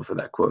very grateful for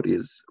that quote. He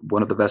is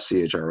one of the best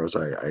CHROs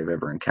I've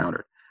ever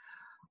encountered.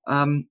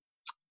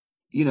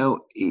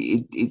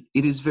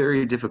 It is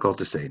very difficult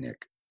to say,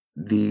 Nick.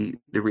 The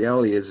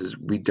reality is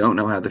we don't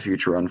know how the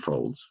future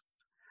unfolds.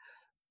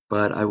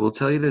 But I will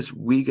tell you this,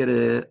 we get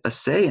a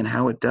say in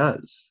how it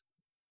does.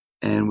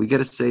 And we get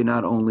a say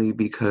not only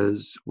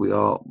because we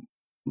all,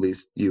 at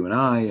least you and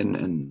I,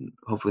 and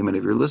hopefully many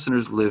of your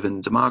listeners, live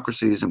in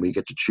democracies and we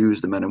get to choose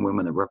the men and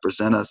women that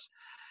represent us,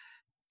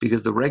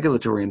 because the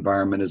regulatory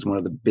environment is one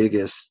of the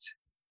biggest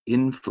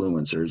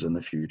influencers in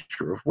the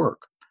future of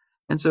work.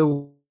 And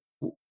so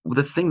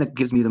the thing that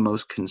gives me the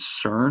most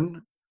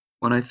concern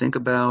when I think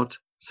about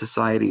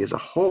society as a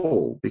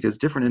whole, because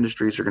different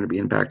industries are going to be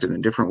impacted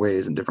in different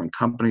ways and different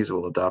companies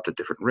will adopt at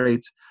different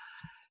rates.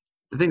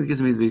 The thing that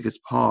gives me the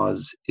biggest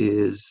pause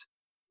is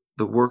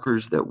the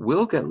workers that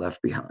will get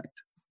left behind,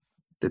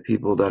 the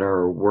people that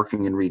are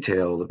working in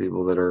retail, the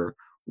people that are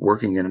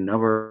working in a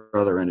number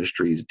of other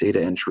industries,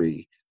 data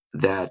entry,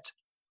 that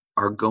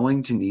are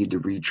going to need the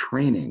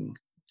retraining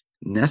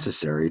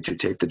necessary to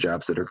take the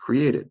jobs that are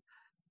created.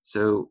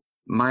 So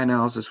my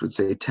analysis would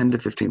say 10 to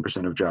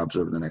 15% of jobs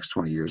over the next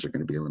 20 years are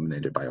going to be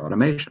eliminated by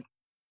automation.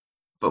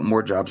 But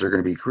more jobs are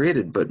going to be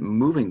created. But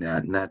moving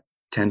that, and that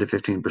 10 to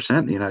 15%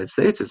 in the United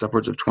States is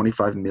upwards of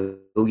 25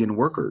 million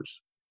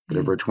workers that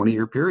over a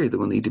 20-year period that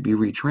will need to be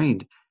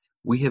retrained.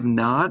 We have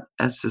not,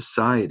 as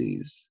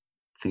societies,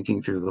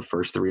 thinking through the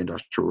first three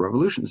industrial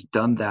revolutions,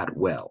 done that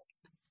well.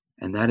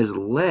 And that has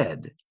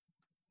led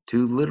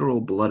to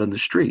literal blood in the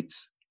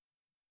streets.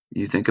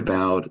 You think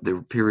about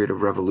the period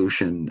of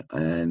revolution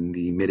in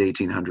the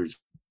mid-1800s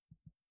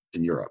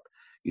in Europe.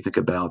 You think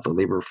about the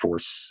labor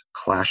force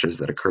clashes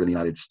that occurred in the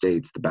United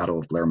States, the Battle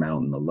of Blair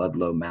Mountain, the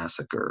Ludlow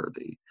Massacre,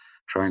 the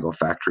Triangle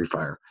Factory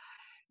Fire.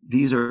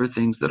 These are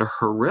things that are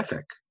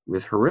horrific,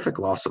 with horrific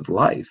loss of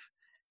life.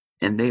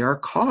 And they are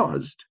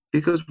caused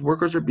because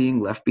workers are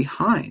being left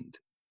behind.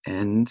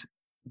 And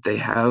they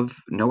have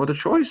no other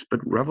choice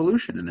but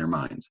revolution in their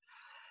minds.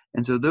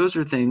 And so those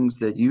are things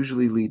that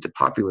usually lead to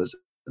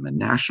populism and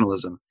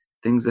nationalism,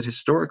 things that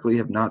historically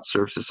have not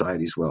served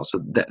societies well.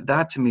 So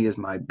that to me is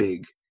my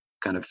big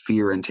kind of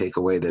fear and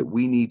takeaway, that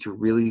we need to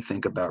really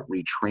think about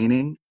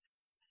retraining,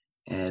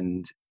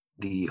 and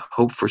the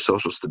hope for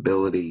social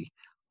stability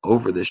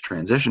over this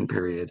transition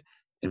period,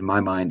 in my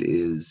mind,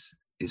 is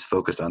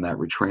focused on that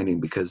retraining,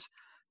 because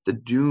the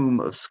doom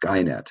of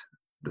Skynet,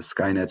 the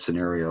Skynet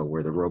scenario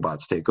where the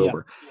robots take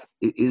over,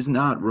 it is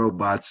not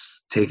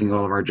robots taking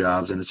all of our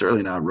jobs, and it's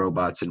certainly not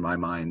robots, in my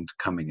mind,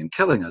 coming and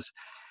killing us.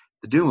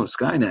 The doom of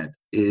Skynet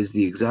is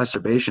the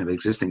exacerbation of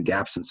existing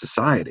gaps in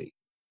society,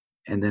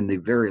 and then the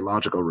very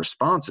logical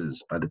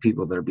responses by the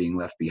people that are being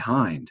left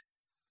behind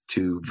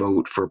to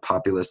vote for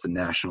populist and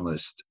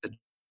nationalist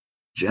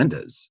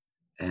agendas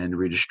and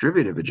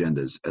redistributive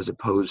agendas, as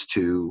opposed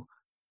to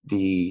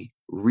the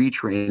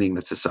retraining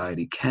that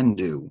society can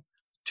do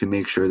to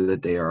make sure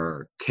that they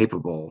are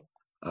capable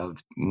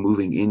of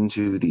moving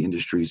into the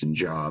industries and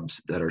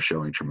jobs that are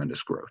showing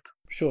tremendous growth.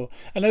 Sure.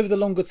 And over the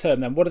longer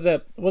term, then, what are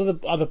the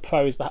other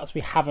pros perhaps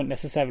we haven't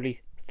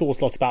necessarily thought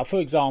a lot about? For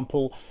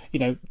example,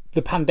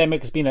 the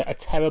pandemic has been a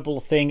terrible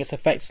thing. It's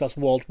affected us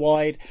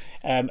worldwide.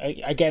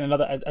 Again,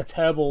 another a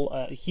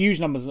terrible, huge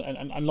numbers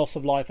and loss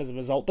of life as a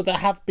result. But there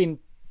have been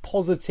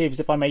positives,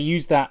 if I may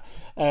use that,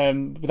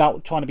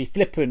 without trying to be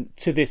flippant,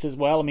 to this as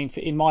well. I mean,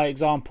 in my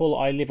example,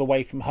 I live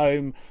away from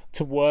home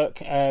to work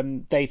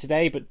day to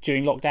day, but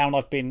during lockdown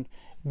I've been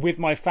with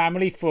my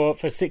family for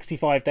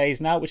 65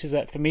 days now, which is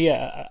for me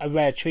a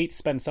rare treat to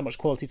spend so much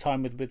quality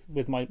time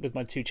with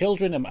my two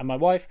children and my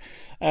wife.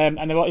 And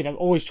they're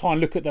always try and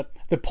look at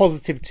the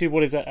positive to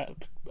what is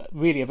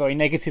really a very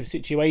negative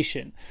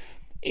situation.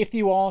 If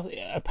you are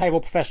a payroll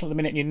professional at the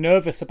minute and you're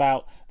nervous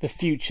about the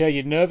future,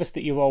 you're nervous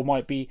that your role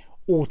might be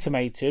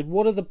automated,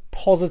 what are the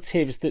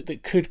positives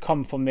that could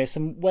come from this,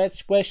 and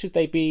where should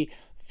they be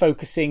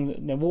focusing?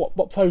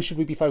 What pros should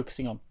we be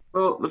focusing on?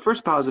 Well, the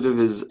first positive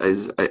is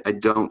I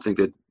don't think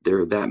that there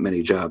are that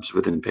many jobs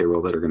within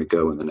payroll that are going to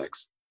go in the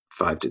next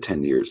 5 to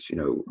 10 years.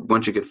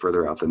 Once you get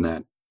further out than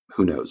that,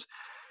 who knows?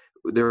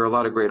 There are a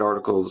lot of great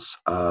articles.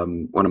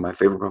 One of my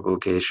favorite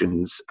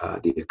publications,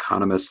 The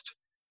Economist,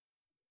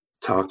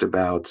 talked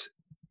about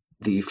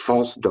the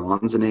false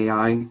dawns in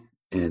AI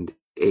and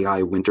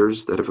AI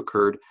winters that have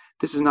occurred.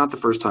 This is not the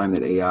first time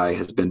that AI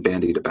has been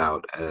bandied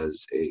about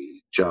as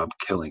a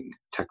job-killing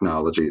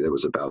technology that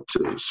was about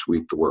to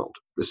sweep the world.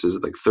 This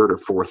is like third or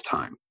fourth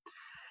time.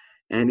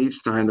 And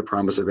each time the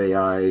promise of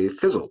AI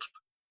fizzled.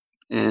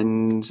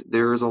 And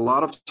there is a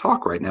lot of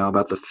talk right now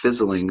about the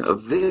fizzling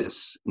of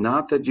this.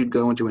 Not that you'd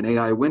go into an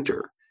AI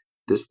winter.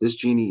 This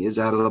genie is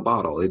out of the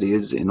bottle. It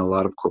is in a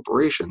lot of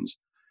corporations.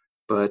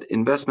 But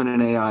investment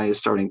in AI is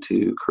starting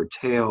to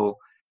curtail,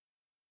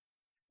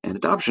 and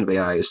adoption of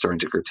AI is starting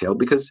to curtail,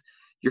 because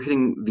you're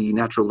hitting the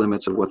natural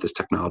limits of what this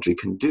technology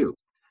can do.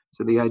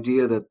 So the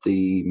idea that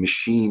the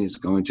machine is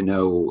going to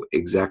know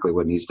exactly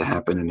what needs to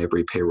happen in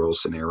every payroll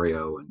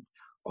scenario and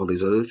all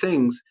these other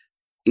things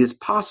is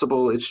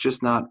possible. It's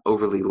just not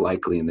overly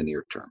likely in the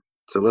near term.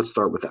 So let's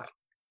start with that.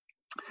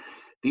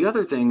 The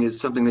other thing is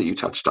something that you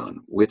touched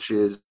on, which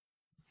is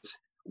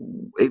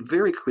a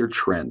very clear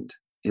trend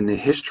in the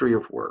history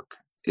of work,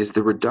 is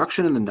the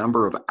reduction in the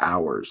number of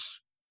hours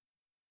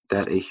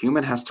that a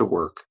human has to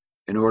work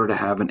in order to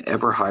have an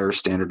ever higher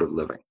standard of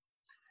living.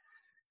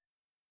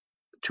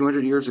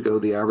 200 years ago,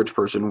 the average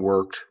person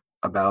worked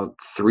about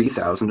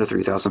 3,000 to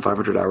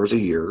 3,500 hours a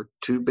year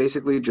to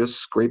basically just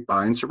scrape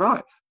by and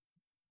survive.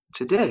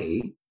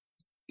 Today,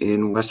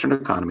 in Western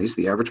economies,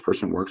 the average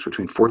person works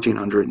between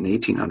 1,400 and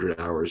 1,800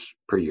 hours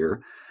per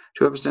year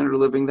to have a standard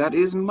of living that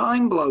is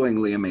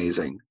mind-blowingly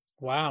amazing.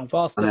 Wow,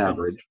 vast on difference.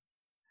 average.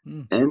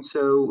 And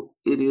so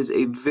it is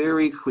a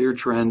very clear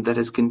trend that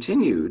has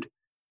continued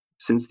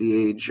since the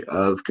age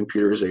of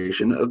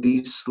computerization, of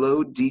the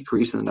slow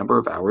decrease in the number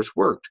of hours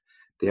worked.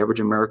 The average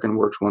American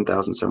works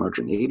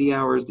 1,780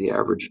 hours. The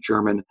average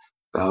German,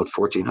 about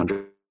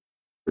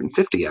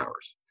 1,450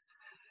 hours.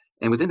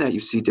 And within that, you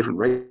see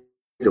different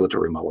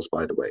regulatory models,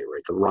 by the way,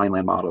 right? The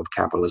Rhineland model of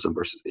capitalism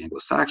versus the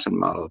Anglo-Saxon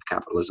model of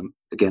capitalism.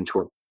 Again, to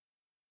our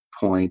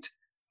point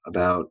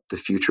about the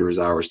future is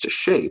ours to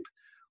shape,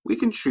 we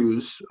can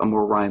choose a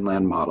more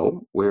Rhineland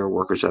model where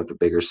workers have a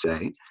bigger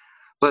say.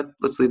 But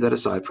let's leave that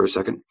aside for a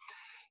second.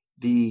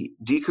 The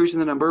decrease in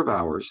the number of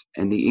hours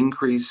and the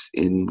increase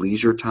in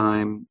leisure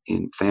time,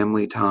 in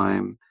family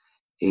time,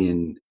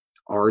 in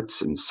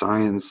arts and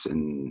science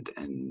and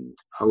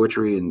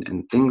poetry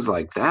and things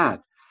like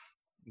that,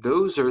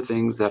 those are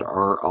things that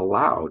are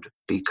allowed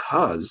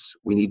because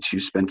we need to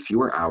spend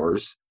fewer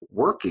hours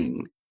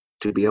working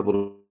to be able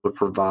to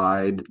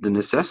provide the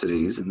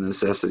necessities. And the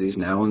necessities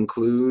now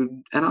include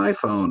an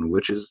iPhone,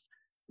 which is,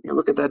 you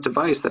look at that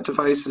device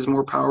is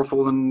more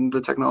powerful than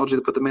the technology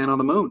that put the man on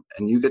the moon,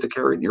 and you get to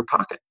carry it in your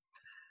pocket.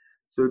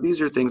 So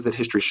these are things that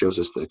history shows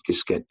us that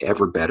just get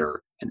ever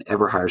better and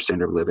ever higher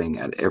standard of living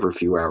at ever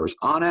fewer hours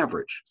on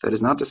average. That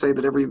is not to say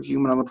that every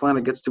human on the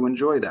planet gets to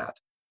enjoy that.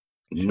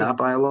 Sure. Not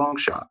by a long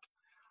shot.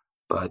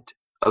 But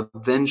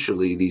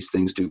eventually these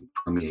things do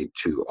permeate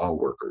to all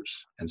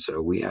workers. And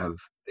so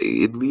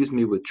it leaves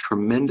me with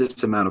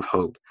tremendous amount of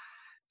hope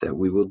that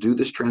we will do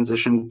this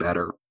transition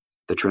better.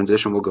 The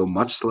transition will go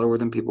much slower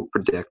than people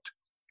predict.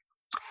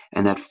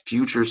 And that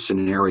future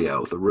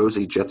scenario, the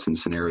Rosie Jetson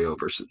scenario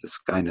versus the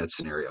Skynet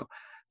scenario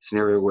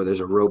where there's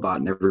a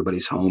robot in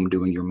everybody's home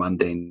doing your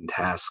mundane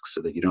tasks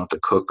so that you don't have to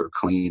cook or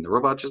clean. The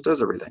robot just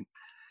does everything.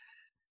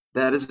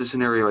 That is the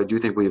scenario I do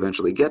think we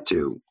eventually get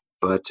to.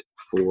 But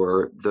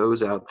for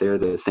those out there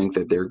that think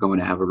that they're going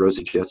to have a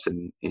Rosie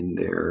Jetson in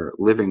their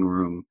living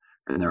room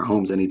or in their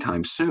homes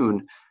anytime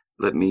soon,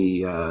 let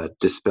me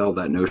dispel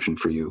that notion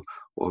for you.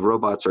 While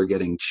robots are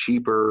getting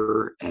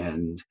cheaper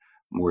and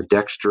more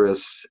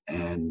dexterous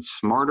and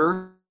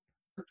smarter,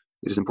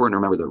 it is important to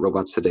remember that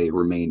robots today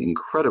remain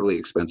incredibly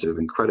expensive,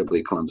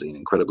 incredibly clumsy, and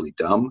incredibly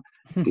dumb.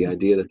 The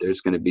idea that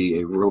there's going to be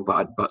a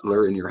robot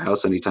butler in your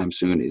house anytime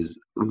soon is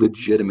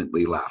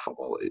legitimately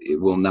laughable. It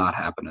will not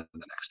happen in the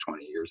next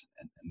 20 years.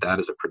 And that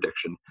is a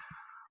prediction.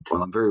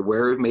 While I'm very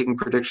wary of making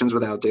predictions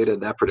without data,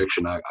 that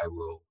prediction I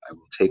will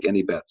take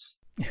any bets.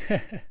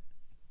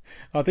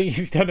 I think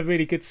you've done a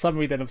really good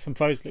summary then of some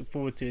pros to look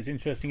forward to. It's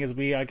interesting as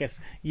we, I guess,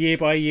 year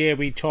by year,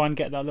 we try and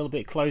get that a little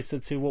bit closer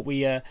to what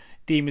we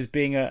deem as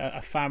being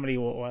a family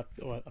or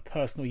a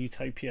personal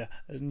utopia,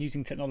 and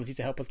using technology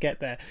to help us get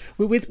there.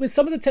 With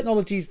some of the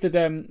technologies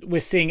that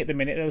we're seeing at the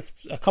minute, there's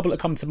a couple that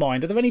come to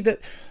mind. Are there any that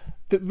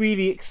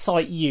really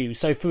excite you?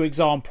 So, for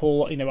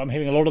example, I'm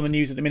hearing a lot on the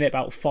news at the minute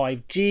about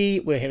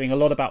 5G. We're hearing a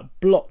lot about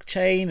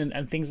blockchain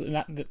and things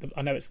like that.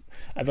 I know it's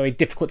a very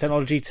difficult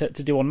technology to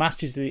do on mass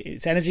due to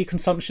its energy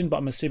consumption, but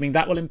I'm assuming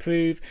that will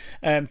improve.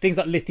 Things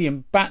like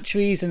lithium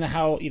batteries and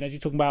how, you're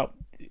talking about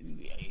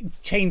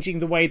changing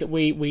the way that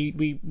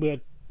we're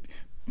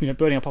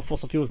burning up our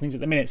fossil fuels and things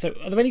at the minute. So,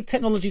 are there any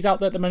technologies out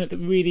there at the moment that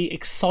really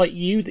excite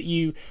you, that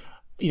you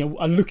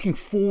are looking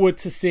forward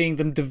to seeing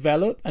them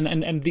develop and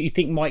that you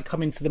think might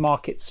come into the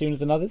market sooner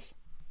than others?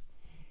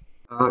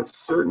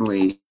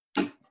 Certainly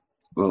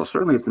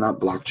it's not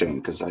blockchain,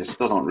 because I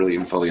still don't really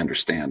even fully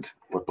understand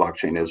what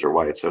blockchain is or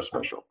why it's so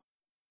special.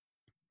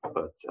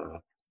 But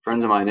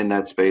friends of mine in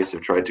that space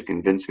have tried to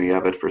convince me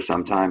of it for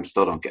some time,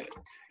 still don't get it.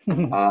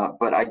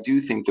 But I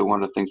do think that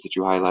one of the things that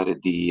you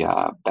highlighted, the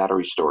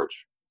battery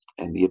storage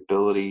and the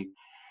ability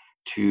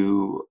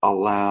to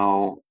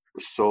allow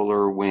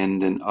solar,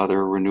 wind, and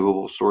other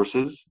renewable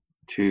sources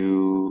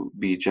to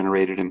be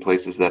generated in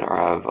places that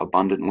have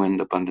abundant wind,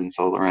 abundant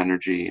solar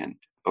energy, and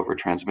over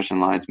transmission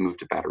lines move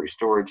to battery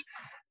storage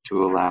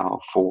to allow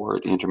for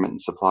the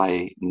intermittent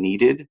supply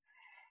needed.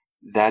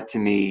 That to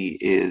me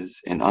is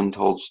an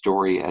untold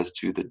story as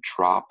to the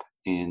drop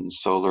in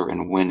solar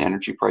and wind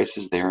energy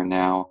prices. They are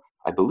now,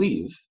 I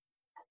believe,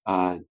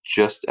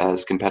 just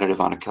as competitive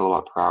on a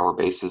kilowatt per hour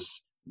basis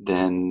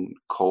than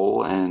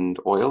coal and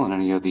oil and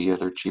any of the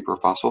other cheaper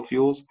fossil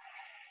fuels.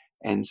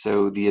 And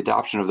so the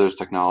adoption of those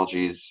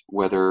technologies,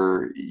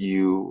 whether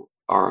you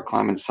are a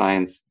climate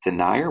science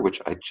denier,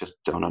 which I just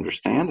don't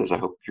understand, as I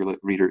hope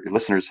your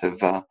listeners have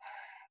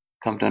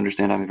come to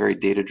understand, I'm a very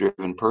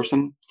data-driven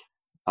person.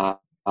 But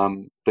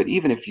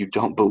even if you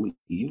don't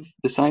believe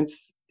the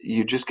science,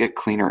 you just get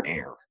cleaner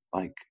air.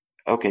 Like,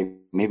 okay,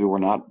 maybe we're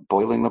not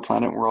boiling the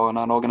planet, we're all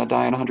not all going to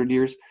die in 100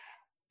 years,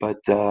 but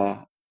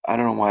I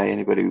don't know why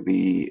anybody would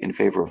be in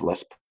favor of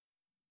less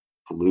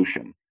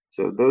pollution.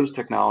 So those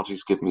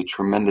technologies give me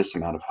tremendous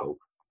amount of hope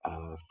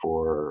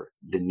for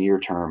the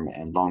near-term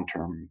and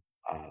long-term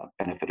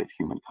benefit of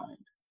humankind.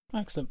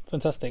 Excellent.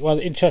 Fantastic. Well,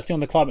 interesting on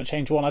the climate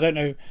change one. I don't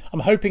know.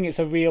 I'm hoping it's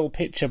a real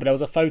picture, but there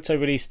was a photo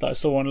released that I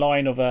saw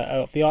online of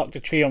the Arc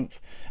de Triomphe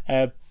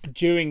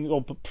during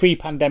or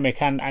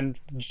pre-pandemic and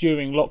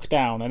during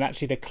lockdown, and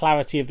actually the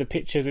clarity of the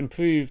picture has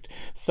improved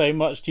so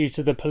much due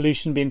to the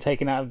pollution being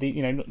taken out of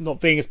the,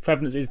 not being as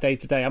prevalent as it is day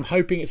to day. I'm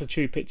hoping it's a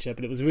true picture,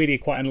 but it was really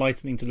quite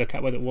enlightening to look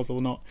at whether it was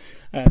or not.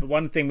 But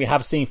one thing we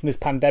have seen from this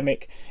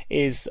pandemic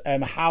is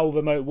how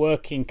remote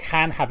working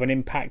can have an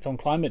impact on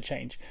climate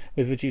change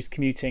with reduced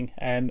commuting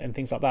and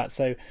things like that.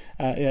 So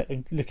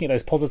looking at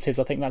those positives,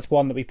 I think that's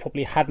one that we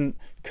probably hadn't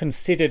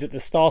considered at the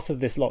start of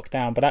this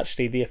lockdown, but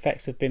actually the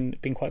effects have been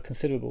quite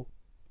considerable.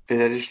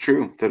 That is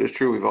true. That is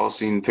true. We've all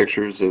seen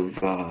pictures of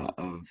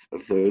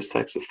those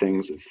types of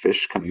things, of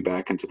fish coming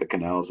back into the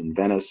canals in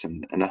Venice,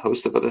 and a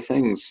host of other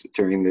things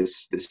during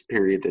this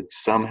period that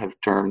some have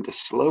termed a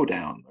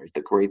slowdown, right?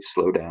 The great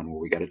slowdown, where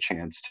we got a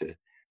chance to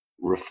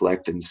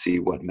reflect and see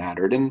what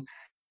mattered, and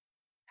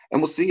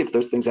we'll see if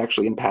those things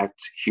actually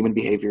impact human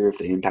behavior, if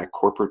they impact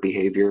corporate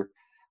behavior,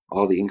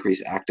 all the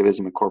increased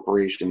activism of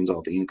corporations,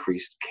 all the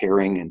increased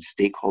caring and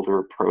stakeholder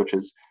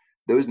approaches.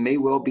 Those may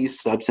well be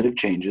substantive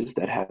changes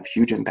that have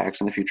huge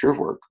impacts on the future of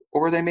work,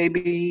 or they may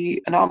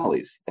be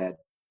anomalies that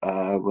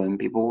when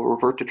people will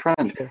revert to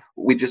trend. Sure.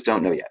 We just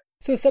don't know yet.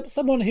 So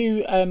someone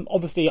who,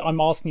 obviously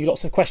I'm asking you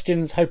lots of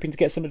questions, hoping to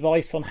get some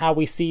advice on how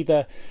we see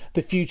the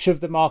future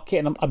of the market.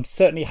 And I'm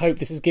certainly hope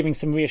this is giving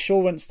some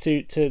reassurance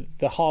to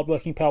the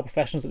hardworking payroll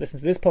professionals that listen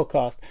to this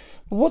podcast.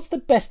 But what's the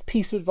best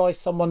piece of advice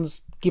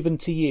someone's given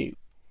to you?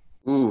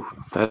 Ooh,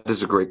 that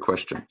is a great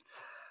question.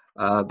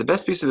 The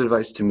best piece of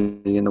advice to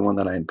me, and the one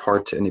that I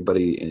impart to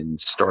anybody in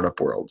startup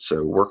world,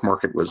 so Work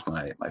Market was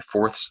my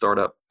fourth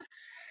startup,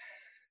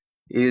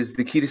 is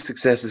the key to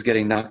success is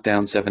getting knocked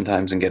down 7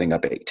 times and getting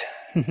up 8,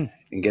 and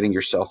getting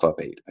yourself up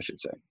 8, I should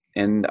say.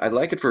 And I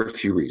like it for a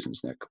few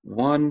reasons, Nick.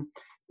 One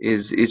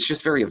is it's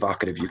just very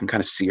evocative. You can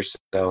kind of see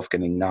yourself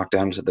getting knocked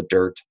down into the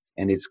dirt,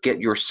 and it's get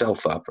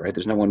yourself up, right?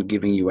 There's no one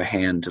giving you a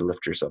hand to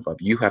lift yourself up.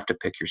 You have to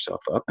pick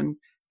yourself up. And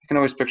I can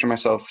always picture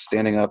myself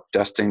standing up,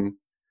 dusting,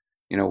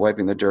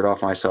 wiping the dirt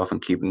off myself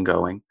and keeping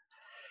going.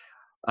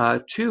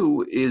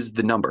 2 is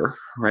the number,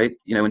 right?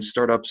 In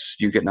startups,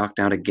 you get knocked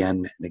down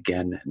again and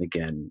again and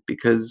again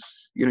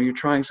because, you're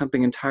trying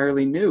something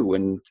entirely new.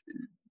 And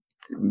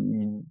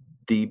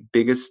the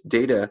biggest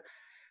data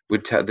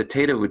would tell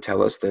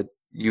us that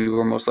you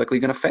are most likely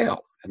going to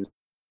fail. And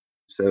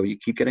so you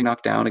keep getting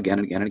knocked down again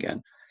and again and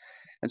again.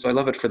 And so I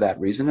love it for that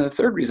reason. And the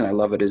third reason I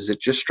love it is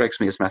it just strikes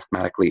me as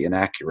mathematically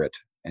inaccurate.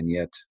 And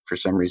yet, for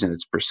some reason,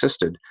 it's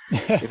persisted.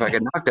 If I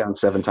get knocked down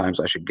 7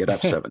 times, I should get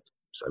up 7 times.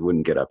 I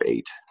wouldn't get up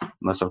 8.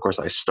 Unless, of course,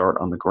 I start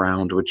on the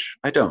ground, which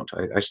I don't.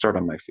 I start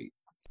on my feet.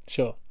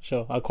 Sure.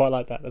 I quite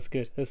like that. That's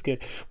good.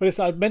 Well,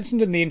 listen, I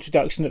mentioned in the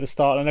introduction at the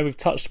start, I know we've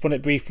touched upon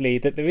it briefly,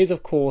 that there is,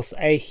 of course,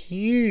 a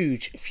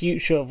huge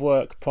Future of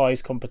Work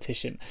prize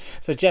competition.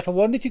 So, Jeff, I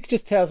wonder if you could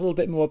just tell us a little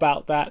bit more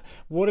about that,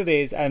 what it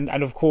is, and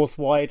of course,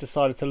 why you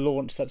decided to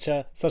launch such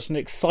an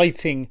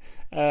exciting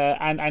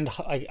and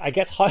I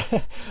guess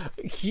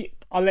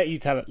I'll let you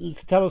tell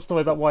it. Tell a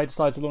story about why you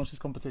decided to launch this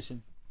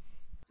competition.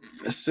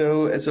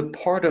 So, as a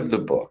part of the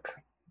book,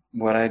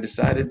 what I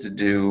decided to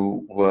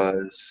do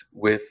was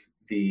with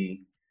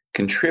the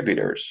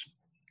contributors.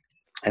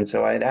 And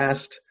so I had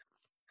asked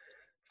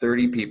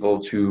 30 people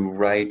to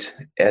write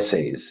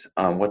essays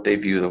on what they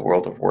view the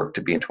world of work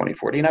to be in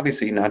 2040. And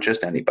obviously not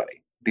just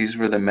anybody. These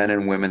were the men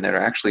and women that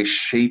are actually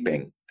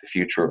shaping the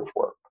future of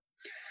work.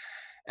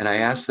 And I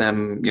asked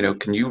them,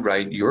 can you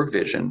write your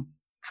vision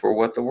for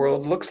what the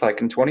world looks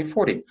like in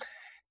 2040?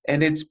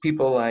 And it's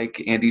people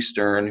like Andy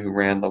Stern, who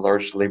ran the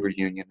largest labor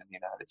union in the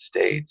United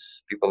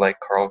States, people like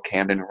Carl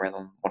Camden, who ran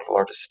one of the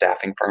largest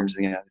staffing firms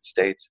in the United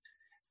States,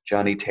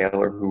 Johnny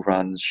Taylor, who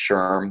runs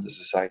SHRM, the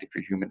Society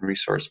for Human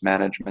Resource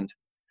Management,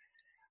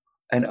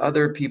 and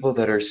other people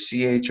that are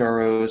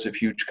CHROs of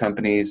huge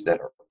companies,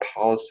 that are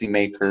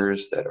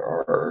policymakers, that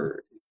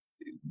are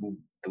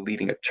the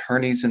leading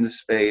attorneys in the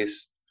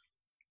space.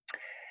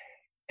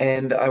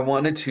 And I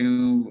wanted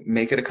to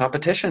make it a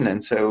competition.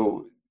 And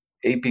so,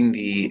 aping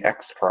the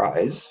X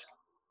Prize,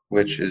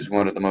 which is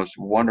one of the most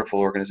wonderful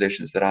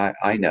organizations that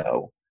I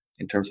know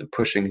in terms of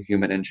pushing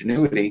human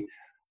ingenuity,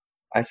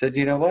 I said,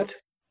 you know what?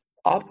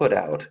 I'll put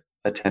out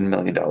a $10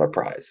 million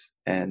prize.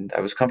 And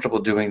I was comfortable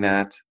doing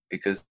that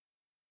because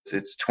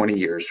it's 20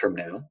 years from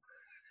now.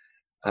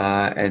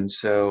 And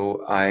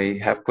so I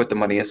have put the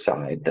money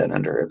aside that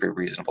under every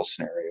reasonable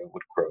scenario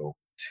would grow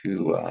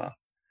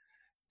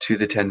to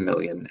the 10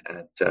 million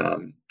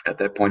at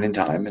that point in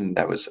time. And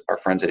that was our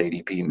friends at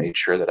ADP made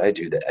sure that I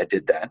did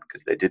that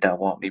because they did not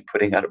want me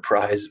putting out a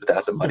prize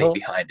without the money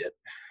behind it.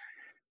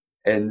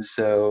 And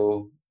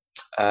so,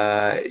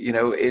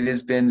 it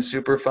has been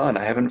super fun.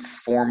 I haven't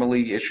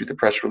formally issued the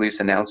press release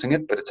announcing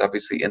it, but it's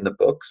obviously in the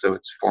book. So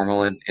it's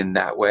formal in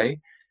that way.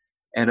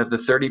 And of the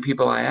 30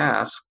 people I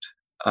asked,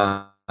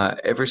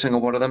 every single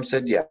one of them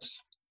said yes.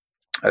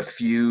 A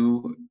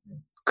few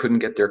couldn't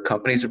get their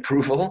company's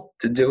approval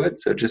to do it.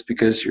 So just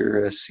because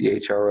you're a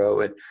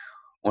CHRO at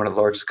one of the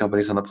largest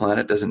companies on the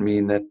planet doesn't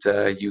mean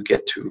that you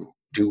get to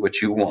do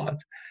what you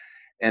want.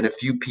 And a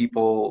few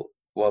people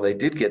while they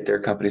did get their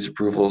company's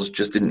approvals,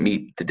 just didn't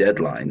meet the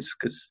deadlines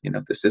because,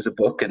 this is a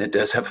book and it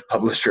does have a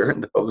publisher,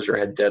 and the publisher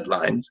had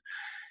deadlines.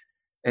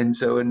 And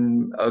so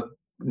a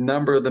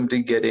number of them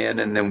did get in,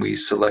 and then we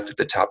selected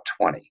the top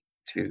 20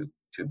 to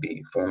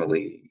be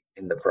formally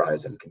in the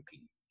prize and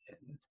compete.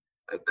 And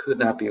I could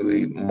not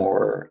be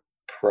more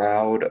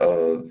proud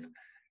of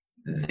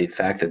the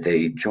fact that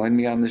they joined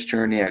me on this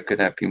journey. I could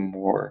not be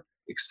more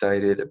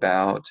excited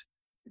about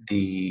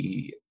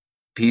the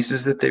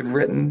pieces that they've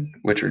written,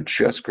 which are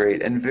just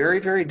great and very,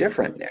 very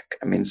different, Nick.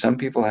 I mean, some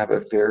people have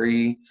a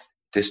very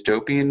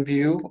dystopian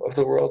view of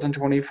the world in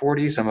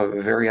 2040. Some have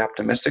a very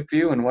optimistic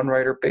view. And one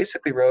writer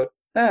basically wrote,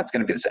 it's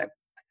going to be the same.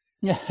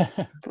 Yeah.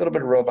 A little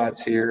bit of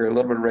robots here, a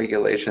little bit of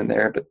regulation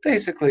there, but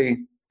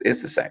basically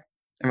it's the same.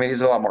 I mean,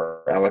 he's a lot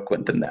more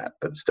eloquent than that,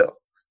 but still.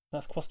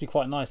 That's must be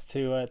quite nice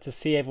to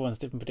see everyone's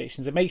different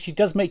predictions. It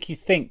does make you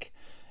think.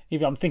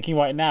 Even I'm thinking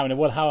right now,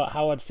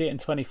 how I'd see it in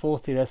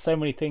 2040. There's so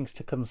many things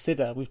to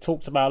consider. We've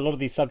talked about a lot of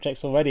these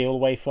subjects already, all the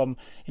way from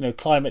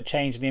climate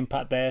change and the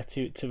impact there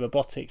to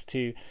robotics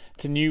to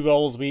new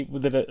roles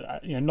that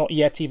are not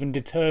yet even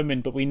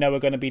determined, but we know are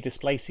going to be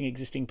displacing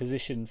existing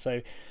positions.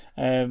 So.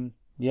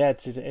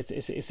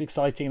 It's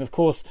exciting, and of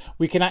course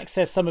we can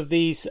access some of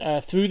these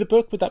through the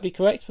book. Would that be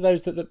correct for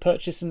those that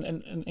purchase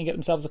and get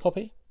themselves a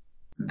copy?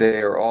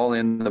 They are all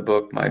in the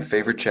book. My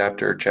favorite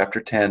chapter,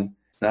 chapter 10.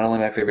 Not only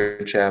my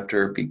favorite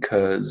chapter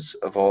because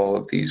of all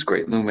of these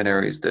great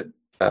luminaries that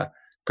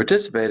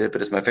participated, but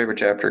it's my favorite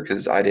chapter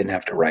because I didn't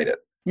have to write it.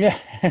 Yeah.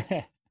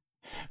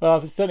 Well,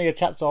 it's certainly a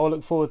chapter I'll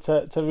look forward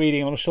to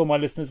reading. I'm sure my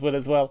listeners will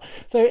as well.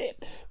 So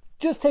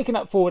just taking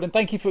that forward, and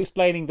thank you for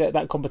explaining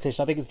that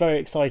competition. I think it's very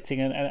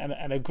exciting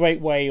and a great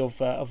way of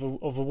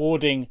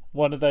awarding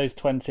one of those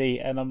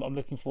 20. And I'm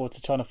looking forward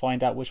to trying to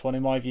find out which one,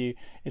 in my view,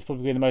 is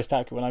probably the most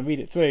accurate when I read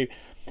it through.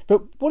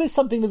 But what is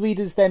something the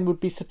readers then would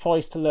be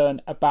surprised to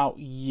learn about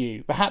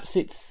you? Perhaps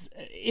it's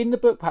in the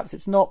book, perhaps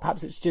it's not,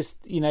 perhaps it's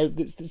just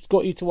it's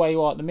got you to where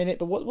you are at the minute.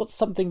 But what's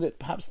something that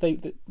perhaps they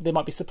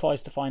might be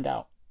surprised to find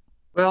out?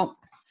 Well,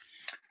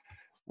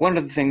 one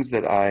of the things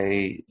that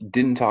I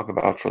didn't talk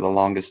about for the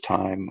longest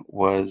time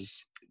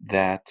was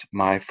that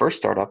my first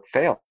startup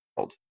failed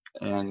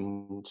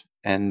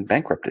and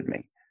bankrupted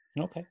me.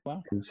 Okay,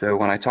 wow. And so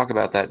when I talk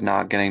about that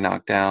not getting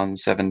knocked down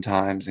 7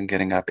 times and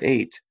getting up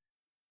 8,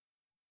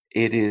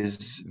 it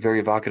is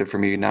very evocative for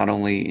me, not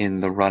only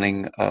in the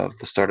running of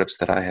the startups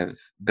that I have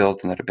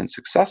built and that have been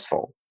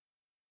successful,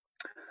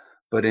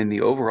 but in the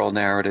overall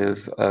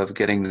narrative of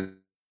getting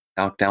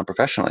knocked down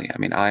professionally. I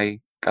mean, I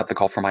got the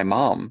call from my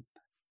mom,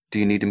 do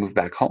you need to move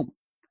back home?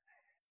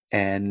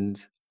 And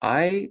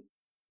I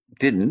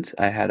didn't.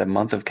 I had a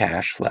month of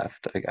cash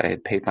left. I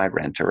had paid my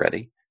rent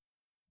already.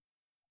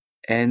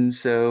 And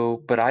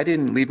so, but I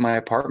didn't leave my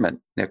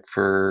apartment, Nick,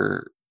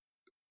 for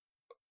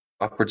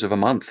upwards of a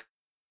month.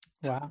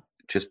 Wow.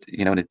 Just,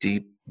 in a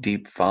deep,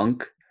 deep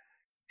funk.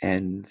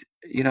 And,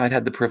 I'd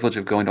had the privilege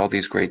of going to all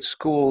these great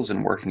schools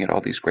and working at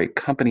all these great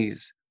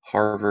companies,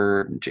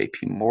 Harvard and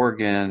JP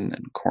Morgan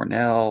and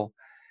Cornell.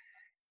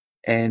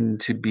 And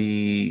to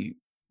be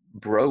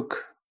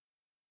broke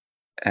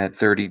at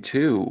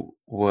 32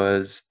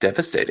 was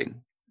devastating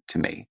to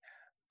me.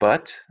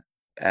 But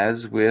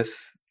as with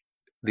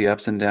the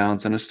ups and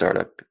downs in a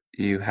startup,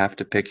 you have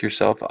to pick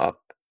yourself up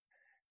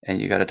and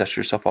you got to dust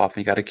yourself off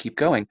and you got to keep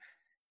going.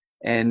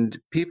 And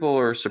people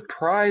are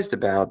surprised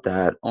about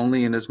that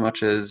only in as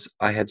much as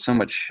I had so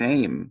much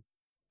shame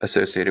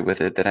associated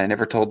with it that I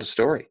never told the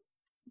story.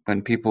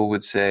 When people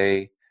would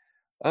say,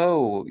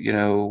 oh,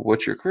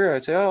 what's your career?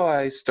 I'd say,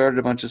 I started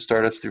a bunch of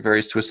startups through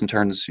various twists and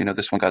turns.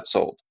 This one got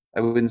sold.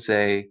 I wouldn't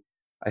say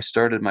I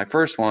started my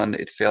first one.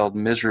 It failed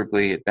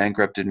miserably. It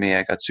bankrupted me.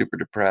 I got super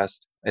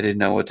depressed. I didn't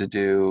know what to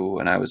do.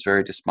 And I was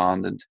very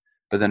despondent.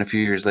 But then a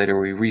few years later,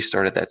 we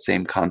restarted that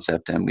same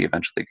concept and we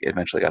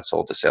eventually got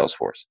sold to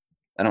Salesforce.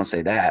 I don't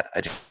say that.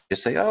 I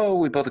just say,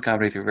 we built a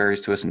company through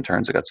various twists and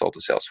turns that got sold to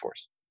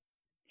Salesforce.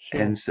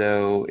 Sure. And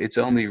so it's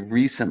only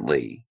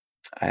recently,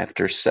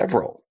 after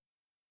several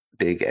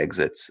big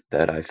exits,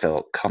 that I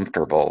felt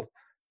comfortable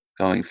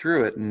going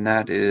through it, and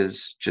that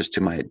is just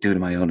due to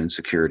my own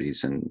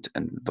insecurities and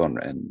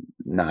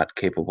not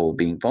capable of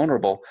being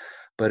vulnerable.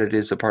 But it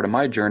is a part of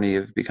my journey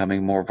of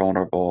becoming more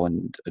vulnerable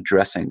and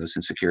addressing those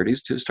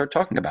insecurities to start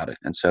talking about it.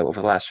 And so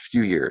over the last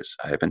few years,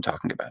 I have been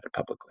talking about it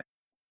publicly.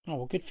 Oh,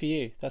 well, good for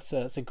you. That's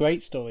a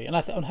great story, and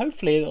and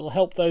hopefully it'll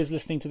help those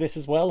listening to this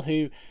as well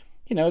who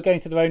are going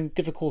through their own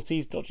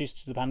difficulties, not just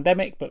to the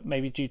pandemic, but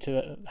maybe due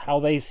to how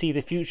they see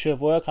the future of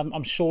work.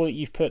 I'm sure that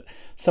you've put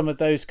some of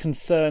those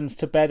concerns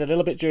to bed a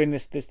little bit during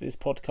this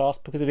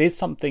podcast, because it is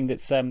something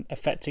that's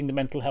affecting the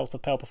mental health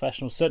of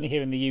professionals, certainly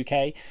here in the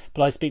UK.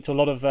 But I speak to a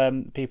lot of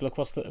people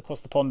across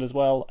the pond as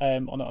well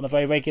on a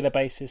very regular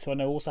basis. So I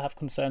know also have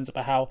concerns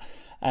about how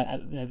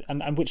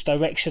and which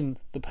direction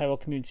the payroll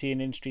community and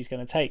industry is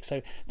going to take.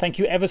 So thank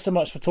you ever so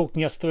much for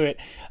talking us through it.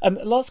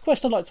 Last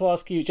question I'd like to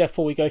ask you, Jeff,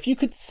 before we go, if you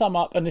could sum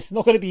up, and this is not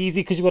not going to be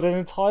easy because you've got an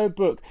entire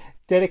book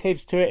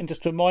dedicated to it. And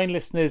just to remind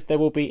listeners, there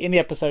will be in the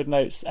episode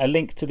notes a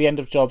link to The End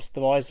of Jobs, The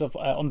Rise of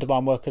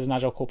On-Demand Workers and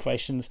Agile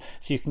Corporations,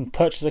 so you can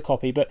purchase a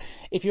copy. But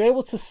if you're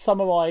able to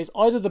summarise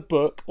either the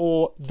book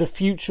or the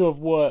future of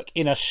work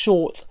in a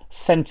short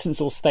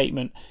sentence or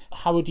statement,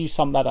 how would you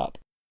sum that up?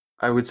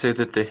 I would say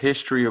that the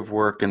history of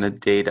work and the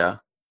data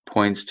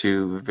points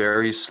to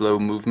very slow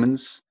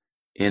movements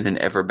in an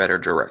ever better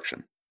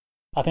direction.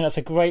 I think that's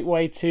a great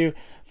way to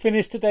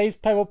finish today's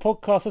Payroll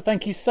podcast. So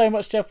thank you so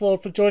much, Jeff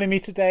Wald, for joining me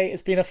today.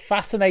 It's been a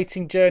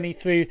fascinating journey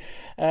through,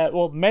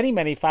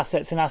 many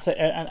facets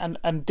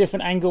and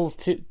different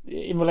angles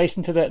in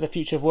relation to the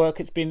future of work.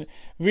 It's been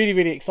really,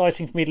 really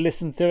exciting for me to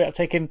listen through it. I've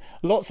taken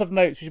lots of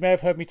notes, which you may have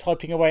heard me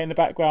typing away in the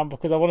background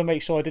because I want to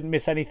make sure I didn't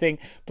miss anything.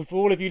 But for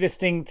all of you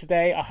listening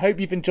today, I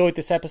hope you've enjoyed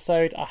this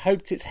episode. I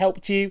hope it's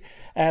helped you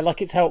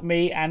like it's helped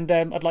me. And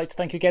I'd like to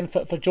thank you again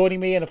for joining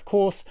me. And of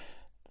course,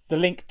 the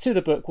link to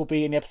the book will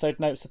be in the episode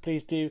notes, so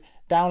please do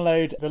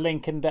download the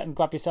link and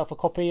grab yourself a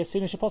copy as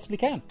soon as you possibly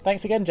can.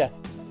 Thanks again, Jeff.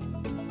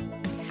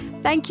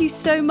 Thank you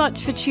so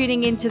much for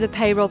tuning into the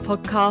Payroll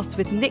Podcast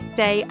with Nick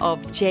Day of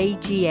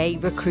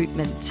JGA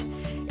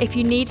Recruitment. If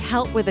you need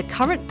help with a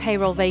current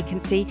payroll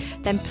vacancy,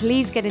 then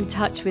please get in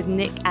touch with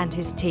Nick and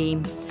his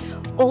team.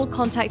 All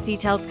contact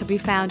details can be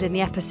found in the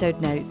episode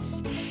notes.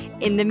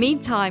 In the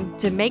meantime,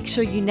 to make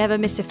sure you never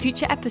miss a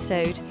future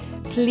episode,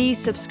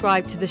 please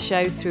subscribe to the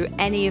show through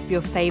any of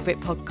your favourite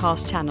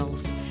podcast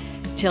channels.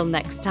 Till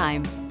next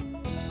time.